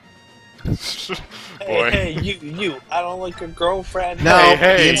girlfriends. Boy. Hey, you! I don't like your girlfriend. No,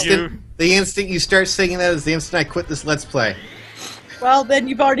 Hey, the instant you start singing that is the instant I quit this Let's Play. Well, then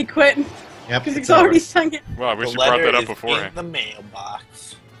you've already quit. Yep. Because it's he's already over. sung it. Well, I wish The you brought letter that up is beforehand. in the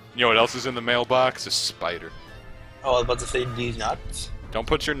mailbox. You know what else is in the mailbox? A spider. Oh, I was about to say these nuts. Don't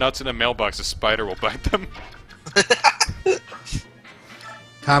put your nuts in a mailbox, a spider will bite them.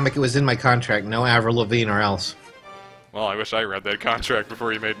 Comic, it was in my contract. No Avril Lavigne or else. Well, I wish I read that contract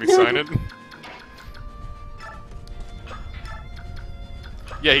before you made me sign it.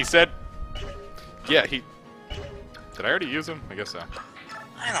 Yeah, he said... Yeah, he... Did I already use him? I guess so.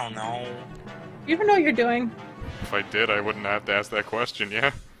 I don't know. You even know what you're doing. If I did, I wouldn't have to ask that question,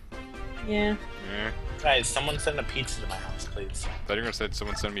 yeah? Yeah. Yeah. Guys, someone send a pizza to my house, please. I thought you were gonna say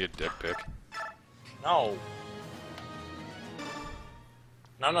someone send me a dick pic. No.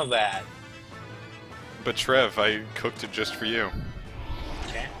 None of that. But Trev, I cooked it just for you.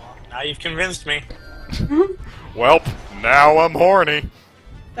 Okay, well, now you've convinced me. Welp, now I'm horny.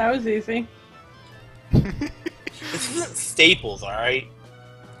 That was easy. This isn't Staples, alright?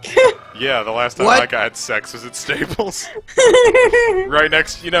 Yeah, the last time What? I got sex was at Staples. Right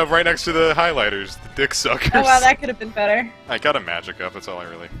next, right next to the highlighters, the dick suckers. Oh wow, that could have been better. I got a magic up, that's all I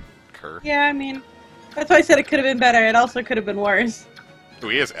really cur. Yeah, I mean, that's why I said it could have been better. It also could have been worse. Ooh,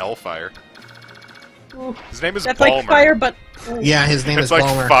 he has L-Fire. Ooh, His name is that's Balmer. like fire, but ooh. Yeah, his name It's is like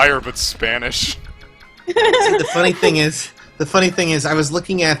Balmer. fire, but Spanish. See, the funny thing is, I was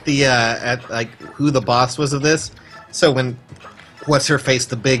looking at the at like who the boss was of this. So when what's her face,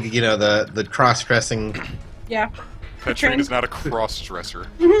 the big, the cross-dressing. Yeah. Petrine is not a cross-dresser.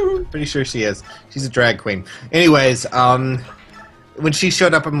 Pretty sure she is. She's a drag queen. Anyways, when she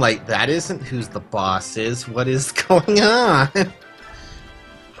showed up, I'm like, that isn't who the boss is. What is going on?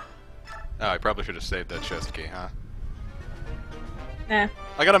 Oh, I probably should have saved that chest key, huh? Nah.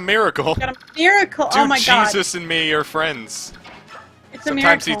 I got a miracle. Got a miracle. Dude, Oh my god. Jesus and me are friends. It's a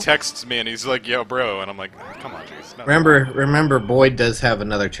Sometimes miracle. he texts me and he's like, "Yo, bro," and I'm like, "Come on, jeez." No. remember, Boyd does have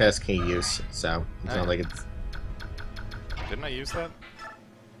another chest key use, so it's not like it's. Didn't I use that?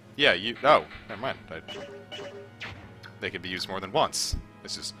 Yeah, you. Oh, never mind. They can be used more than once.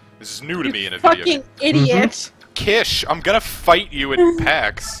 This is new to me in a video Fucking game. idiot. Kish, I'm gonna fight you at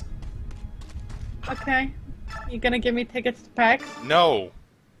PAX. Okay. You gonna give me tickets to PAX? No,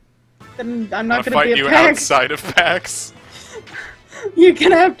 Then I'm I'm not gonna gonna fight be you at PAX. outside of PAX. You're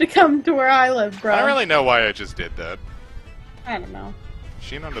gonna have to come to where I live, bro. I don't really know why I just did that. I don't know.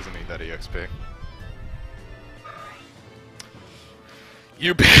 Shinon doesn't need that EXP.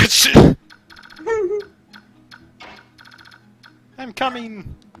 You bitch! I'm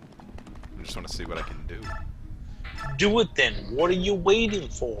coming! I just want to see what I can do. Do it then. What are you waiting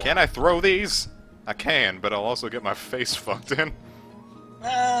for? Can I throw these? I can, but I'll also get my face fucked in.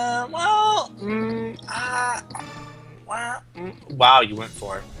 Wow, you went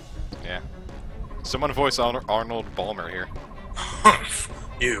for it. Yeah. Someone voice Arnold Balmer here.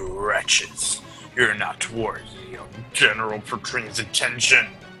 You wretches. You're not worthy of General Patrine's attention.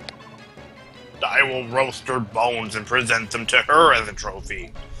 I will roast her bones and present them to her as a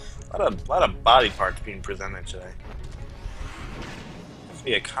trophy. A lot of body parts being presented today. Must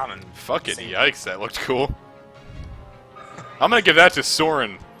be a common. Fuck it, thing. yikes, that looked cool. I'm gonna give that to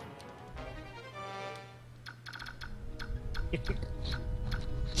Soren.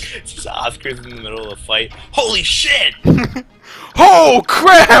 It's just Oscar's in the middle of a fight. Holy shit! Oh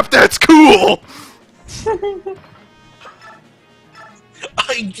crap, that's cool!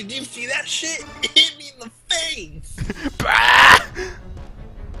 Did you see that shit? It hit me in the face! Bah!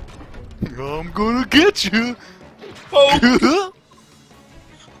 I'm gonna get you. Oh!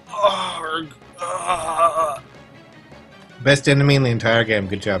 Best enemy in the entire game.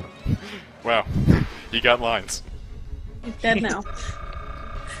 Good job. Wow, you got lines. He's dead now.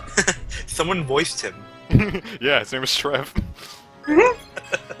 Someone voiced him. Yeah, his name is Trev.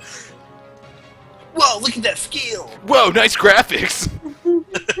 Whoa, look at that skill! Whoa, nice graphics!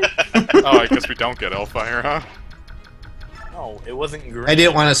 Oh, I guess we don't get Hellfire, huh? No, it wasn't green. I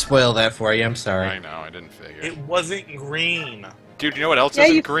didn't want to spoil that for you. I'm I sorry. know, I didn't figure. It wasn't green. Dude, you know what else Yeah,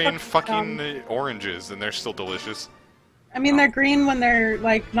 you isn't green? fucking Fucking oranges, and they're still delicious. I mean, they're green when they're,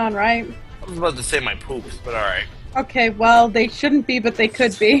 like, non-ripe. I was about to say my poops, but alright. Okay, well, they shouldn't be, but they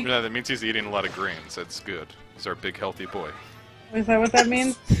could be. Yeah, that means he's eating a lot of greens. That's good. He's our big, healthy boy. Is that what that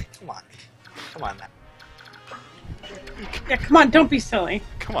means? Come on. Come on now. Yeah, come on, don't be silly.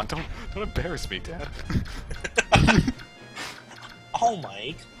 Come on, don't embarrass me, Dad. Oh,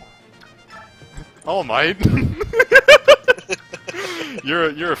 Mike. Oh, mate.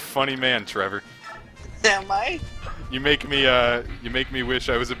 You're a funny man, Trevor. Am I? You make me wish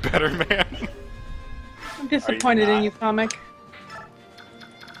I was a better man. I'm disappointed in you, comic.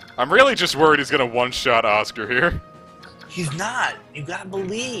 I'm really just worried he's gonna one-shot Oscar here. He's not. You gotta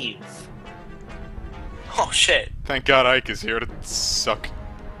believe. Oh, shit. Thank God Ike is here to suck.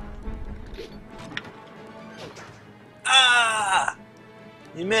 Ah!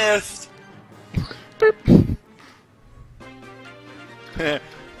 You missed.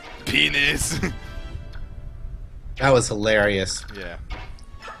 Penis. That was hilarious. Yeah.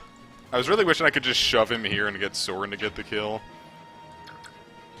 I was really wishing I could just shove him here and get Soren to get the kill.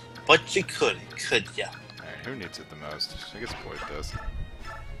 But you couldn't, could ya? Alright, who needs it the most? I guess Boyd does.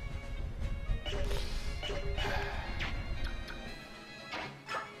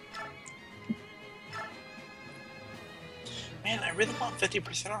 Man, I really want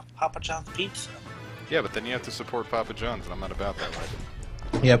 50% off Papa John's pizza. Yeah, but then you have to support Papa John's, and I'm not about that life.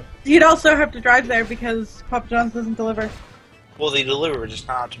 Yep. You'd also have to drive there because Papa John's doesn't deliver. Well, they deliver, just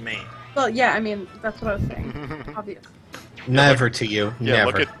not to me. Well, yeah, I mean, that's what I was saying. Obvious. Never to you. Yeah,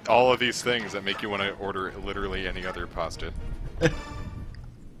 Never. look at all of these things that make you want to order literally any other pasta.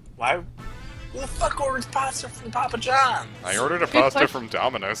 Why? Who the fuck orders pasta from Papa John's? I ordered a Good pasta question. from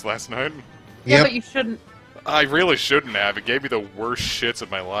Domino's last night. Yeah, Yep. but you shouldn't. I really shouldn't have. It gave me the worst shits of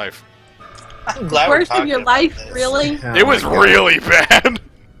my life. I'm glad we're Worst of talking your about life, this. really? Oh It was my God. really bad.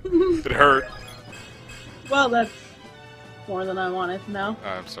 It hurt. Well, that's more than I wanted to know.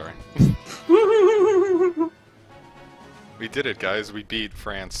 I'm sorry. We did it, guys. We beat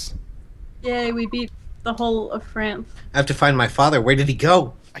France. Yay, we beat the whole of France. I have to find my father. Where did he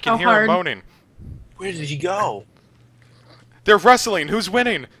go? I can How hear hard? him moaning. Where did he go? They're wrestling. Who's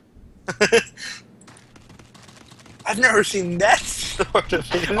winning? I've never seen that sort of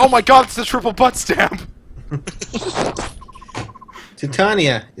thing. Oh my God! It's the triple butt stamp.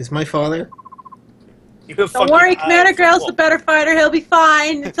 Titania is my father. You have Don't fucking worry, eyes. Commander Grill's the Well, better fighter. He'll be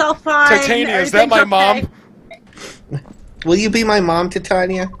fine. It's all fine. Titania, is that my Everything's mom? Will you be my mom,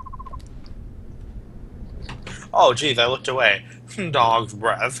 Titania? Oh, geez, I looked away. Dog's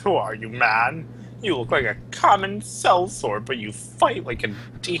breath. Who are you, man? You look like a common sellsword, but you fight like a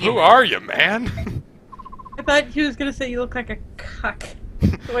demon. Who are you, man? I thought he was gonna say you look like a cuck.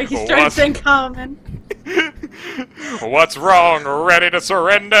 The way he What? started saying common. What's wrong? Ready to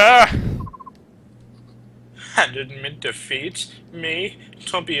surrender? I didn't mean defeat me.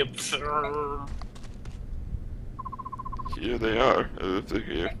 Don't be absurd. Here they are, over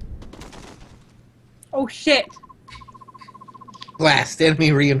here. Oh shit. Blast,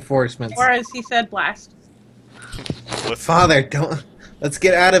 enemy reinforcements. Or as he said, blast. Father, don't. Let's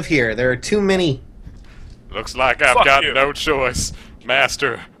get out of here. There are too many. Looks like I've Fuck got you. no choice.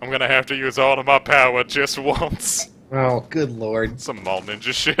 Master, I'm gonna have to use all of my power just once. Oh, good lord. Some mall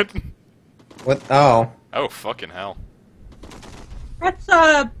ninja shit. What? Oh. Oh, fucking hell. That's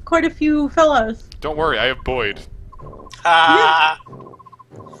quite a few fellows. Don't worry, I have Boyd. Ah!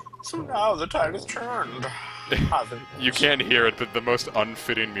 So now the tide has turned. Hasn't You can't hear it, but the most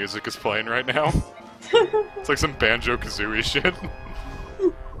unfitting music is playing right now. It's like some Banjo-Kazooie shit.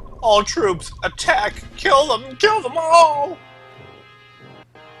 all troops, attack! Kill them all!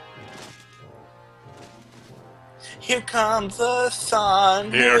 Here comes the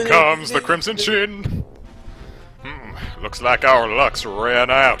sun. Here comes the Crimson Chin. Looks like our luck's ran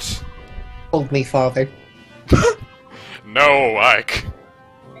out. Hold me, father. No, Ike.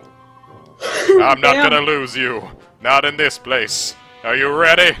 I'm not Damn. gonna lose you. Not in this place. Are you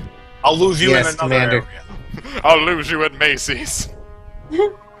ready? I'll lose you Yes, in another Commander. area. I'll lose you at Macy's.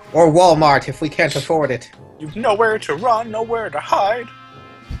 Or Walmart if we can't afford it. You've nowhere to run, nowhere to hide.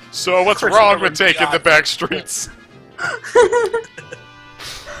 So what's Chris, wrong whatever with taking the God- back streets?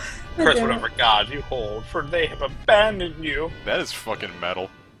 Curse damn it. whatever god you hold, for they have abandoned you. That is fucking metal.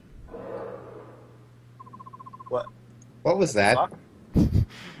 What? What was that? Fuck?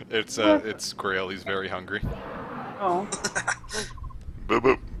 It's Grail. He's very hungry. Oh.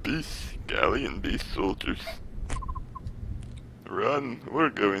 Bubba, beast, galleon beast soldiers. Run, we're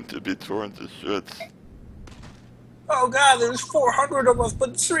going to be torn to shreds. Oh god, there's 400 of us,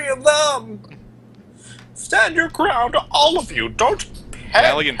 but 3 of them! Stand your ground, all of you! Don't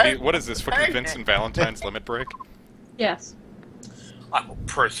Alien panic! What is this? Fucking Vincent Valentine's limit break? Yes. I will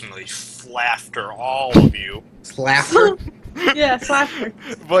personally slafter all of you. Slapper? Yeah, slapper.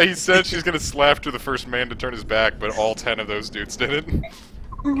 Well, he said she's gonna slap the first man to turn his back, but all 10 of those dudes did it.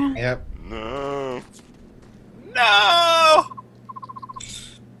 Yep. No. No!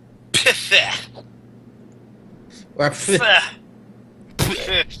 Pissah!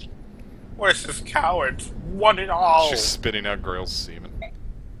 Where's this coward? One and all! She's spitting out Grail's semen.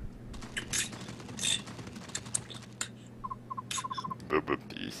 Booba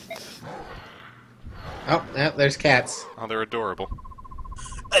beasts. Oh, yeah, there's cats. Oh, they're adorable.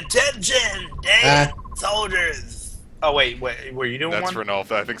 Attention, Dane soldiers! Oh wait, were you doing That's one? for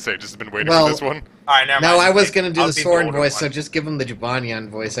Nolf. I think Sage has been waiting Well, for this one. Alright, never No, mind. I was gonna do I'll the be Soren older voice, one. so just give him the Jabanian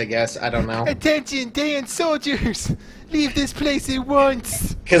voice, I guess. I don't know. Attention, dance soldiers! Leave this place at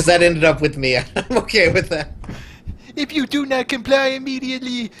once! Because that ended up with me. I'm okay with that. If you do not comply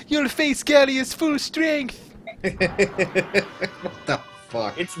immediately, you'll face Gallia's full strength! What the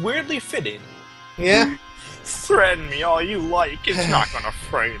fuck? It's weirdly fitting. Yeah? Threaten me all you like. It's not gonna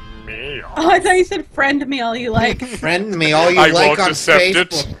frighten me. Oh, I thought you said friend me all you like. Friend me all you I like won't on accept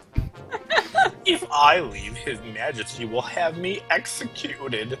Facebook. it. If I leave, His Majesty will have me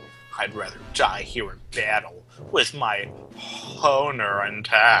executed. I'd rather die here in battle with my honor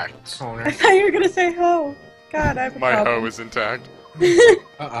intact. I thought you were gonna say ho. God, I have a My problem. hoe is intact.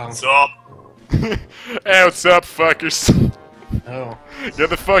 Uh-oh. What's up? Hey, what's up, fuckers? Oh. Get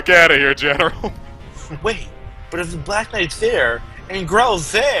the fuck out of here, General. Wait, but if the Black Knight's there and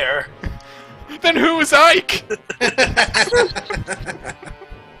Grell's there, Then who is Ike?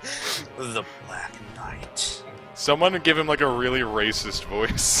 the Black Knight. Someone give him like a really racist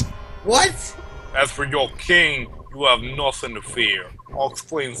voice. What? As for your king, you have nothing to fear. I'll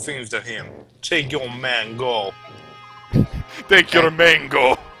explain things to him. Take your man, go. Take your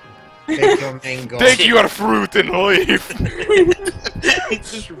mango. Take your mango. Take your fruit and leave.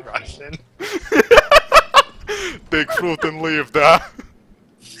 It's just Russian. Take fruit and leave, da.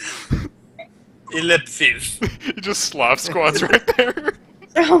 Ellipses. He just slap squats right there.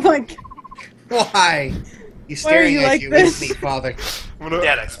 Oh my god. Why? He's Why are staring you at like you, this? isn't he, father? I'm gonna-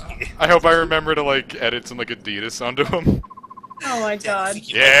 Yeah, that's me. I hope I remember to like edit some like Adidas onto him. Oh my god.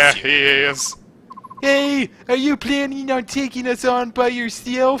 Yeah, he is. Hey, are you planning on taking us on by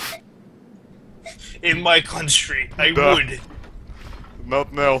yourself? In my country, I Duh. would.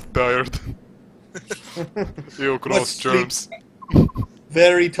 Not now, tired. You cross Let's sleep. germs.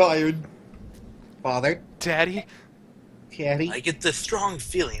 Very tired. Father? Daddy? Caddy? I get the strong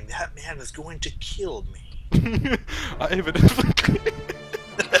feeling that man is going to kill me. I evidently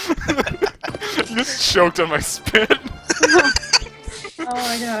just choked on my spit. Oh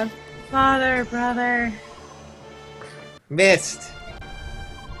my god. Father, brother. Missed.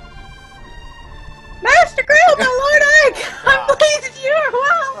 Master Grill, my Lord Ike! I'm pleased you are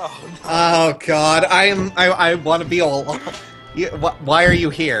well! Oh, no. Oh god, I want to be all... Why are you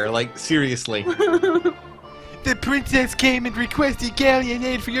here? Like, seriously. The princess came and requested galleon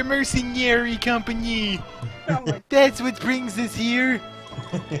aid for your mercenary company. Oh my That's what brings us here.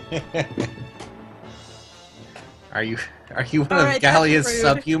 Are you one Alright, of Gallia's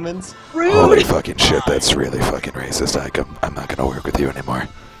that's rude. subhumans? Oh, rude! fucking shit, that's really fucking racist, Ike. I'm not gonna work with you anymore.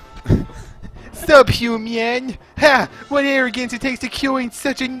 Subhuman! Ha! What arrogance it takes to coin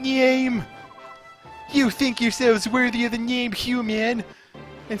such a name! You think yourselves worthy of the name human,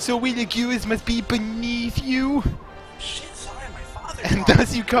 and so we the Guas must be beneath you, Shit, sorry, my father. and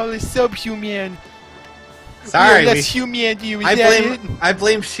thus you call us subhuman. Sorry, we are less human to you, is I that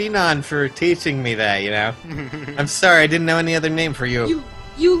blame Shinon for teaching me that, you know? I'm sorry, I didn't know any other name for you.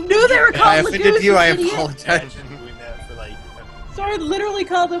 You knew they were If I called offended Lagoons, you, I idiot. apologize. Imagine doing that for like. Sword literally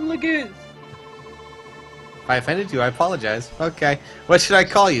called them Lagoons. If I offended you, I apologize. Okay. What should I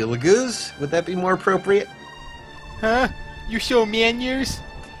call you? Lagooz? Would that be more appropriate? Huh? You show manners?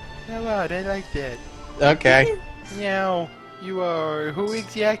 How odd, I like that. Okay. Now, you are who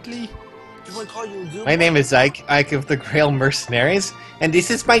exactly? Do you want to call you Lagoon? My name is Ike, Ike of the Grail Mercenaries, and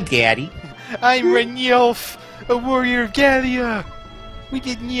this is my daddy. I'm Ranulf, a warrior of Gallia. We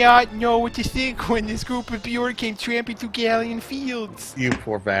did not know what to think when this group of Bjorn came tramping through Gallian fields. You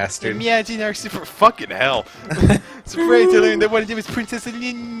poor bastard. Imagine our fucking hell. Surprised to learn that one of them is Princess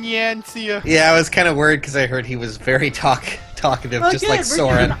Alinancia. Yeah, I was kind of worried because I heard he was very talkative, Oh, just good. like We're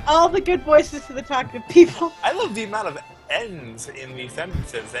Soren. giving all the good voices to the talkative people. I love the amount of N's in these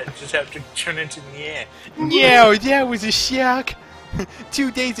sentences that just have to turn into yeah. No, that was a shock.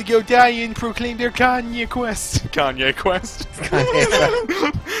 2 days ago, Diane proclaimed their Kanye quest. Kanye quest?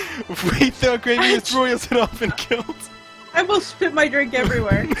 We thought Gravius Royals had all been killed. I will spit my drink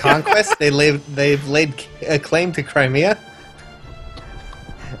everywhere. Conquest? They've laid claim to Crimea?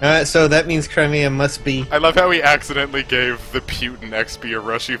 So that means Crimea must be... I love how he accidentally gave the Putin XP a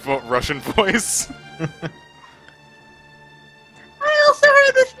Russian voice. I also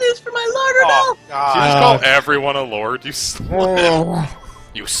heard this news from my Lord Oh, Ronald. Did you just call everyone a lord? You slut.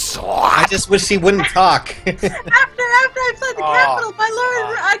 You I slut. just wish he wouldn't talk. After I've said the capital, my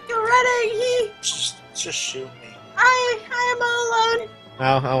lord, Ready, Just shoot me. I am all alone.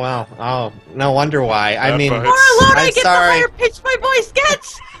 Oh well. Oh, no wonder why. I mean, But- More alone, I I'm get sorry. the higher pitch my voice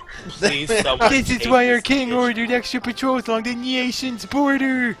gets. Please, someone This is take why our this king bitch. ordered extra patrols along the nation's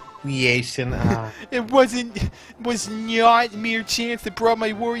border. creation. It was not mere chance that brought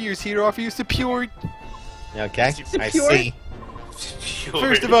my warriors here off your support. Okay, I Secure. see.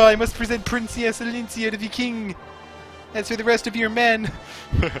 First of all, I must present Princess Alincia to the king. As for the rest of your men,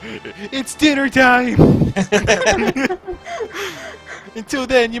 it's dinner time. Until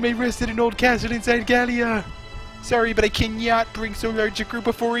then, you may rest at an old castle inside Gallia. Sorry, but I cannot bring so large a group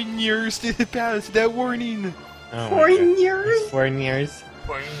of foreigners to the palace without warning. Oh, 4 years. 4 years.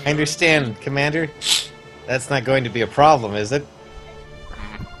 I understand, Commander. That's not going to be a problem, is it?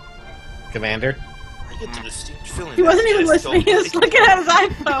 Commander? I get the distinct feeling He wasn't that even it's listening. He was still- looking at his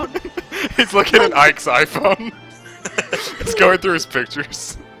iPhone. He's looking at Ike's iPhone. He's going through his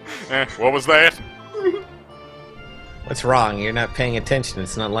pictures. What was that? What's wrong? You're not paying attention.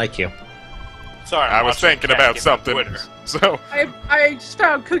 It's not like you. Sorry, I I'm was watching thinking Cat about get something. Twitter. So, I just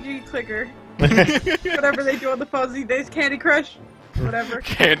found Cookie Clicker. Whatever they do on the phones these days, Candy Crush. Whatever.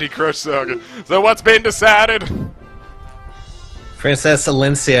 Candy Crush Saga. So what's been decided? Princess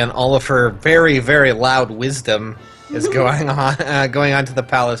Alincia and all of her very, very loud wisdom is going on to the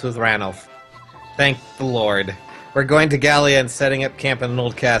palace with Ranulf. Thank the Lord. We're going to Gallia and setting up camp in an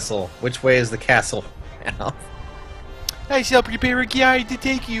old castle. Which way is the castle, Ranulf? I shall prepare a guide to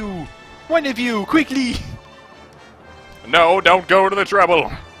take you. One of you, quickly. No, don't go to the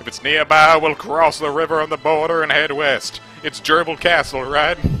trouble. If it's nearby, we'll cross the river on the border and head west. It's Gerbil Castle,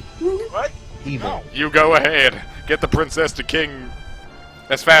 right? What? Evil. You go ahead. Get the princess to King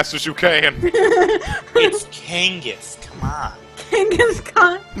as fast as you can. It's Kangas. Come on. Genghis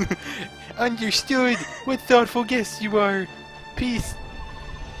Khan. Understood. What thoughtful guests you are. Peace.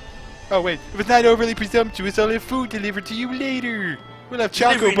 Oh wait, if it's not overly presumptuous, I'll have food delivered to you later. We'll have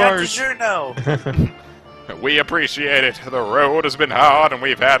choco Delivery, not bars. dessert, no. We appreciate it. The road has been hard, and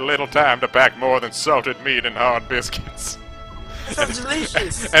we've had little time to pack more than salted meat and hard biscuits. Sounds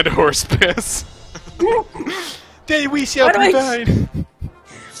delicious. And horse piss. Then we shall Why do I- provide.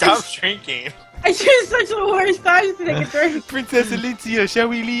 Stop drinking. I choose such the worst times to take a drink. Princess Alicia, shall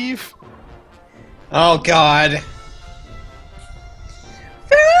we leave? Oh, God.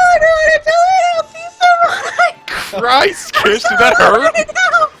 Farewell, everyone. Until then, I'll see you soon. Christ, Kish, did that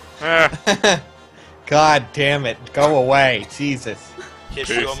hurt? No. God damn it. Go away. Jesus. Kids,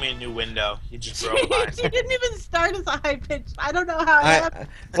 Peace. you owe me a new window. You just broke mine. She didn't even start as a high pitch. I don't know how it happened.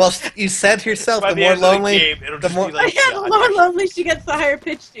 Well, you said yourself, By the the more end of the lonely... game, it'll the just more- be like, Yeah, the more lonely she gets, the higher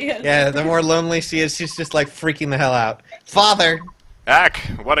pitched she is. Yeah, the more lonely she is, she's just like freaking the hell out. Father! Ack,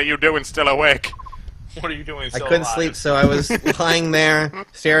 what are you doing still awake? What are you doing? I So couldn't alive? sleep, so I was lying there,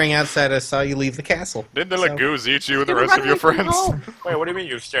 staring outside. I saw you leave the castle. Didn't the So- lagoons eat you and the They were rest of your running from friends? home. Wait, what do you mean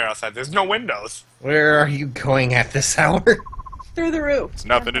you stare outside? There's no windows. Where are you going at this hour? Through the roof. It's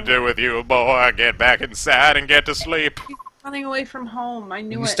nothing to do with you, boy. Get back inside and get to sleep. Running away from home. I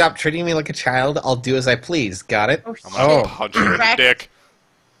knew You it. stop treating me like a child, I'll do as I please. Got it? Oh, I'm shit. gonna Oh. punch you in the Correct. dick.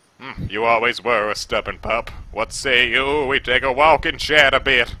 You always were a stubborn pup. What say you? We take a walk and chat a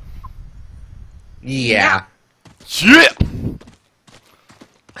bit. Yeah. Yeah!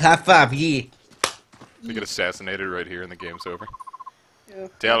 High five, yeah. You get assassinated right here and the game's over. Ew.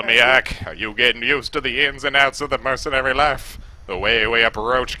 Tell me, Ack, are you getting used to the ins and outs of the mercenary life? The way we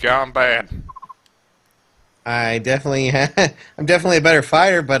approach combat? I definitely, I'm definitely a better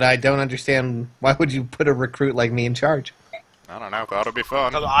fighter, but I don't understand why would you put a recruit like me in charge? I don't know, thought it'd be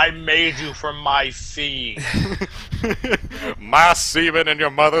fun. Because I made you from my seed. My semen and your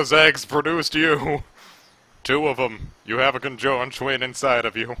mother's eggs produced you. 2 of them. You have a conjoined twin inside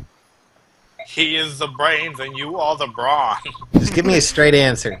of you. He is the brains and you are the brawn. Just give me a straight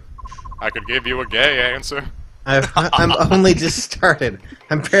answer. I could give you a gay answer. I'm only just started.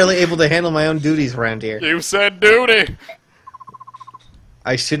 I'm barely able to handle my own duties around here. You said duty!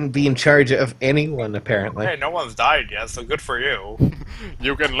 I shouldn't be in charge of anyone, apparently. Hey, no one's died yet, so good for you.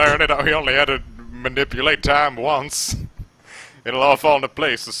 You can learn it. I only had to manipulate time once. It'll all fall into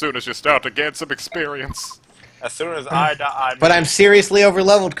place as soon as you start to get some experience. As soon as I die, But I'm seriously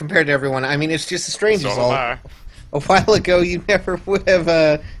overleveled compared to everyone. I mean, it's just a stranger's So all. am A while ago, you never would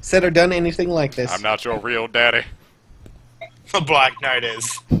have said or done anything like I. this. I'm not your real daddy. the Black Knight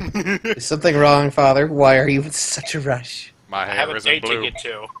is. Is something wrong, Father? Why are you in such a rush? My I have hair a isn't date blue. ticket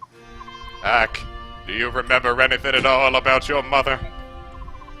too. Ack, do you remember anything at all about your mother?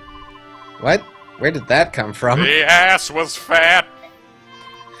 What? Where did that come from? The ass was fat.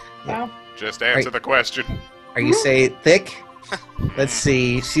 Well, Just answer the question. Are you saying thick? Let's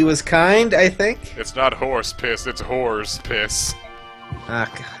see. She was kind, I think. It's not horse piss, it's whore's piss.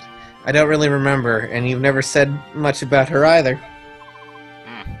 Ah, God. I don't really remember, and you've never said much about her either.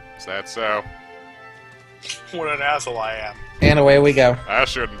 Is that so? What an asshole I am. And away we go. I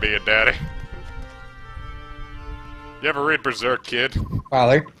shouldn't be a daddy. You ever read Berserk, kid?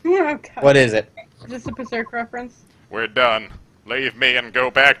 Father, oh, God. what is it? Is this a Berserk reference? We're done. Leave me and go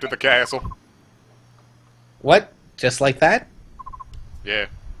back to the castle. What? Just like that? Yeah.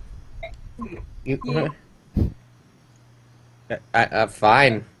 You,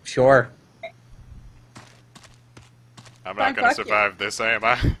 fine. Sure. I'm Fine, not gonna fuck you. survive this, am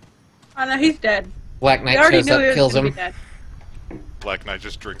I? Oh no, he's dead. Black We Knight already shows knew he up, was kills gonna him. be dead. Black Knight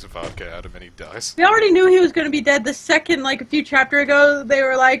just drinks vodka out of him and he dies. We already knew he was going to be dead the second, like, a few chapters ago, they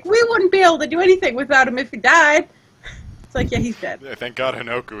were like, we wouldn't be able to do anything without him if he died. It's like, yeah, he's dead. Yeah, thank God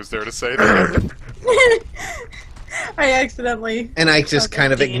Hinoku was there to say that. I accidentally... And I just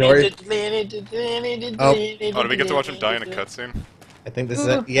kind of ignored it. Oh, Oh, did we get to watch him die in a cutscene? I think this is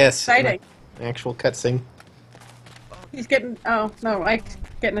Ooh, a yes. exciting. An actual cutscene. He's getting... Oh, no, Ike's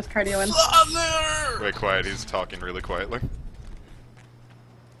getting his cardio in. Father! Wait, quiet, he's talking really quietly.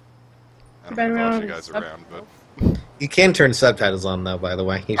 I Too don't bad we know don't if you have guys sub- around, but... You can turn subtitles on though, by the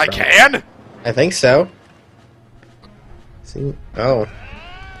way. You I should- can?! I think so. See? Oh.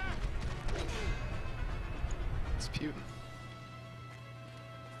 It's Putin.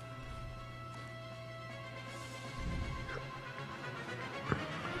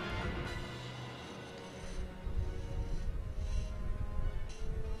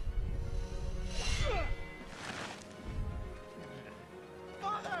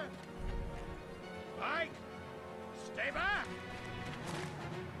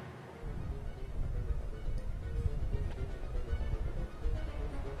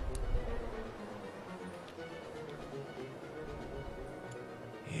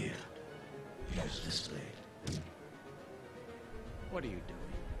 Here's this blade. What are you doing?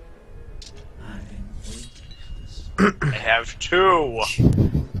 I've been waiting for this I have two.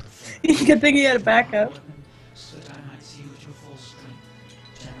 Good thing he had a backup. so that I might see you at your full strength.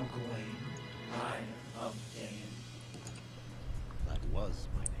 General Gawain, Lion of Dain. That was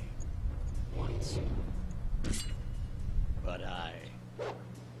my name. Once. But I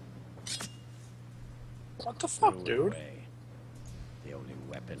What the fuck, threw it dude? away. The only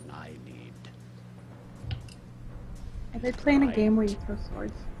weapon I need. Are they playing a game where you throw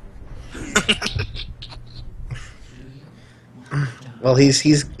swords? Well,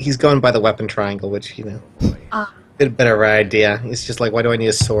 he's going by the weapon triangle, which Boy, a better idea. It's just like, why do I need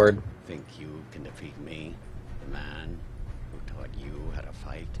a sword? think you can defeat me? The man who taught you how to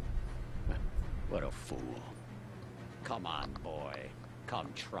fight? What a fool. Come on, boy. Come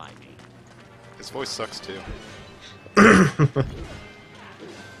try me. His voice sucks too.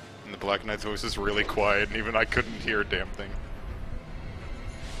 And the Black Knight's voice is really quiet, and even I couldn't hear a damn thing.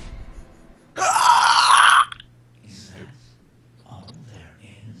 Is that all there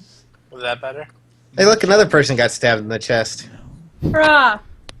is? Was that better? Hey, look, another person got stabbed in the chest. Hurrah!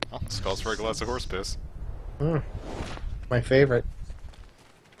 Oh, this calls for a glass of horse piss. My favorite.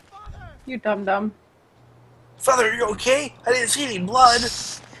 You dum-dum. Father, are you okay? I didn't see any blood.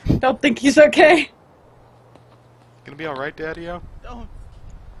 Don't think he's okay. Gonna be alright, Daddy-o? Don't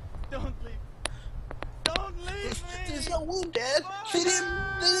leave. Don't leave There's no wound, Dad. They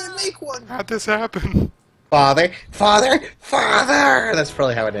didn't make one. How'd this happen? Father! Father! Father! That's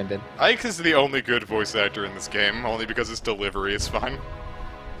probably how it ended. Ike is the only good voice actor in this game, only because his delivery is fine.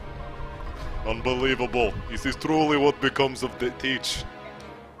 Unbelievable. This is truly what becomes of the teach.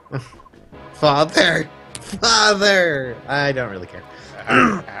 Father! Father! I don't really care.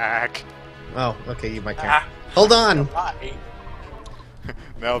 Hack. Oh, okay, you might care. Ah, Hold on! why?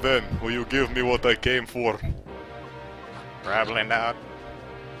 Now then, will you give me what I came for? Probably not.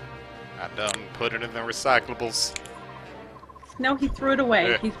 I done put it in the recyclables. No, he threw it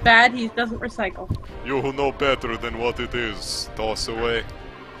away. Yeah. He's bad, he doesn't recycle. You who know better than what it is, toss away.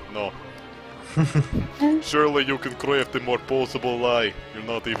 No. Surely you can craft a more possible lie. You're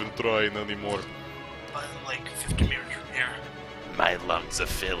not even trying anymore. Like 50 meters from here. My lungs are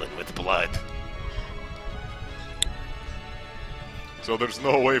filling with blood. So there's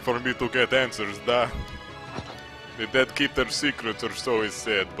no way for me to get answers, da? The dead keep their secrets, or so is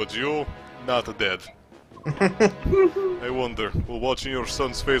said, but you, not dead. I wonder, will watching your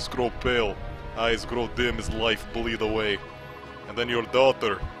son's face grow pale, eyes grow dim as life bleed away, and then your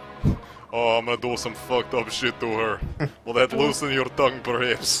daughter, oh, I'm gonna do some fucked up shit to her. Will that loosen your tongue,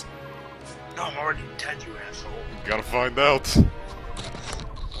 perhaps? No, I'm already dead, you asshole. Gotta find out.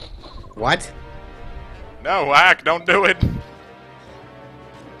 What? No, Hack, don't do it.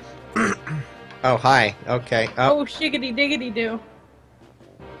 Oh, hi. Okay. Oh, Oh, shiggity diggity do.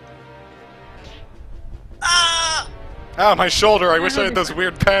 Ah! Ah, my shoulder. I wish I had those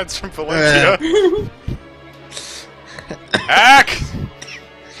weird pads from Valencia. Hack!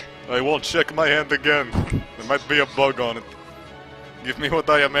 I won't check my hand again. There might be a bug on it. Give me what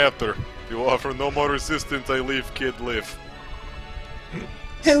I am after. If you offer no more resistance, I leave kid live.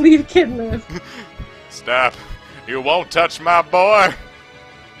 Leave kid live. Stop. You won't touch my boy.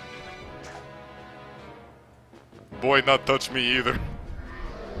 Boy not touch me either.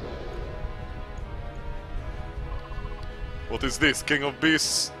 What is this? King of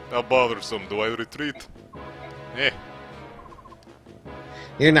Beasts? How bothersome. Do I retreat? Eh.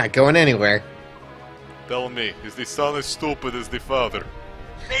 you're not going anywhere. Tell me, is the son as stupid as the father?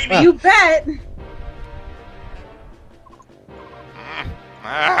 Maybe. You bet.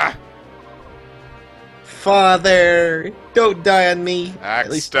 Ah! Father, don't die on me. Hack,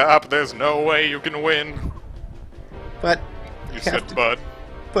 At least, stop. There's no way you can win. but, You have said to- bud.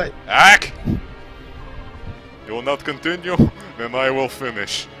 but, Hack! You will not continue? Then I will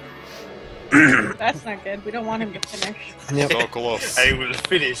finish. That's not good. We don't want him to finish. yep. So close. I will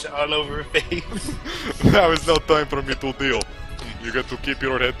finish all over face. Now is no time for me to deal. You get to keep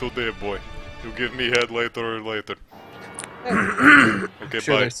your head today, boy. You give me head later or later. Okay,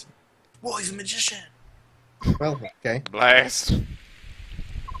 Sure, bye. there's- Boy, he's a magician. well, okay. Blast.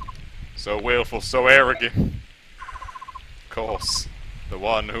 So willful, so arrogant. Of course, the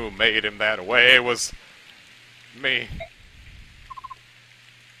one who made him that way was me.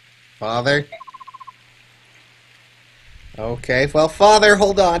 Father. Okay, well, Father,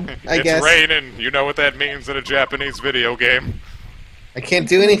 hold on, I It's guess. raining. You know what that means in a Japanese video game. I can't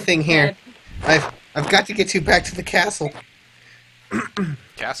do anything here. I've got to get you back to the castle.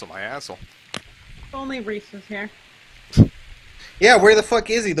 Castle my asshole. If only Reese was here. Yeah, where the fuck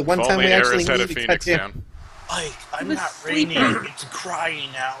is he? The one If time only we actually Eris had a need to cut phoenix him. down. Mike, I'm was not sleeping. raining. It's crying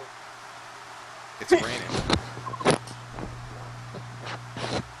out. It's raining.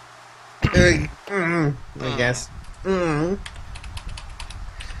 I guess.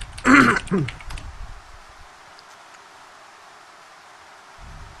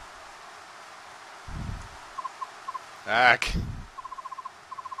 Hack.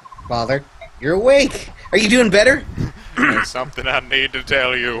 Father, you're awake. Are you doing better? There's something I need to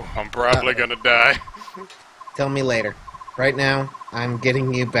tell you. I'm probably gonna die. Tell me later. Right now, I'm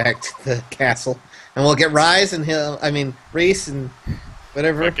getting you back to the castle, and we'll get Reese and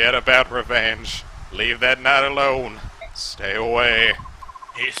whatever. Forget about revenge. Leave that night alone. Stay away.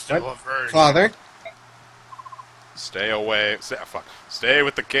 He's still What? a virgin. Father, Stay away. Fuck. Stay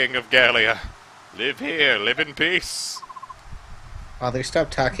with the King of Gallia. Live here. Live in peace. Father, stop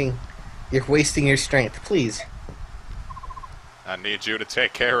talking. You're wasting your strength, please. I need you to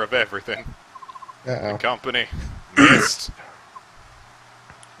take care of everything. Uh-oh. Company. Missed.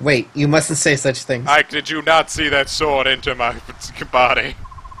 Wait, you mustn't say such things. Ike, did you not see that sword into my body?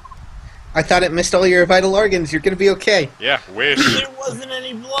 I thought it missed all your vital organs. You're gonna be okay. Yeah, wish. There wasn't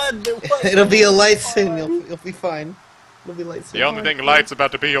any blood. There wasn't It'll be a any light blood. soon. You'll be fine. It'll be light soon. The only thing light's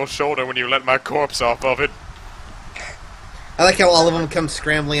about to be your shoulder when you let my corpse off of it. I like how all of them come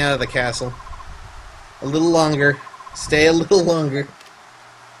scrambling out of the castle. A little longer. Stay a little longer.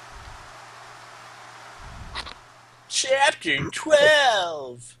 Chapter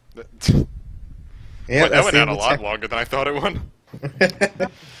 12. Yeah, Wait, that that's went the out a end of lot longer than I thought it would.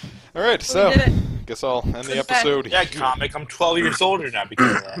 the Alright, We so, did it. guess I'll end the It's back. episode. Yeah, comic. I'm 12 years older now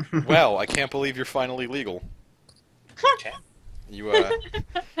because of that. Well, I can't believe you're finally legal. Okay. You,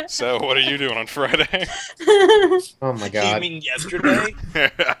 so what are you doing on Friday? Oh my You god. mean yesterday?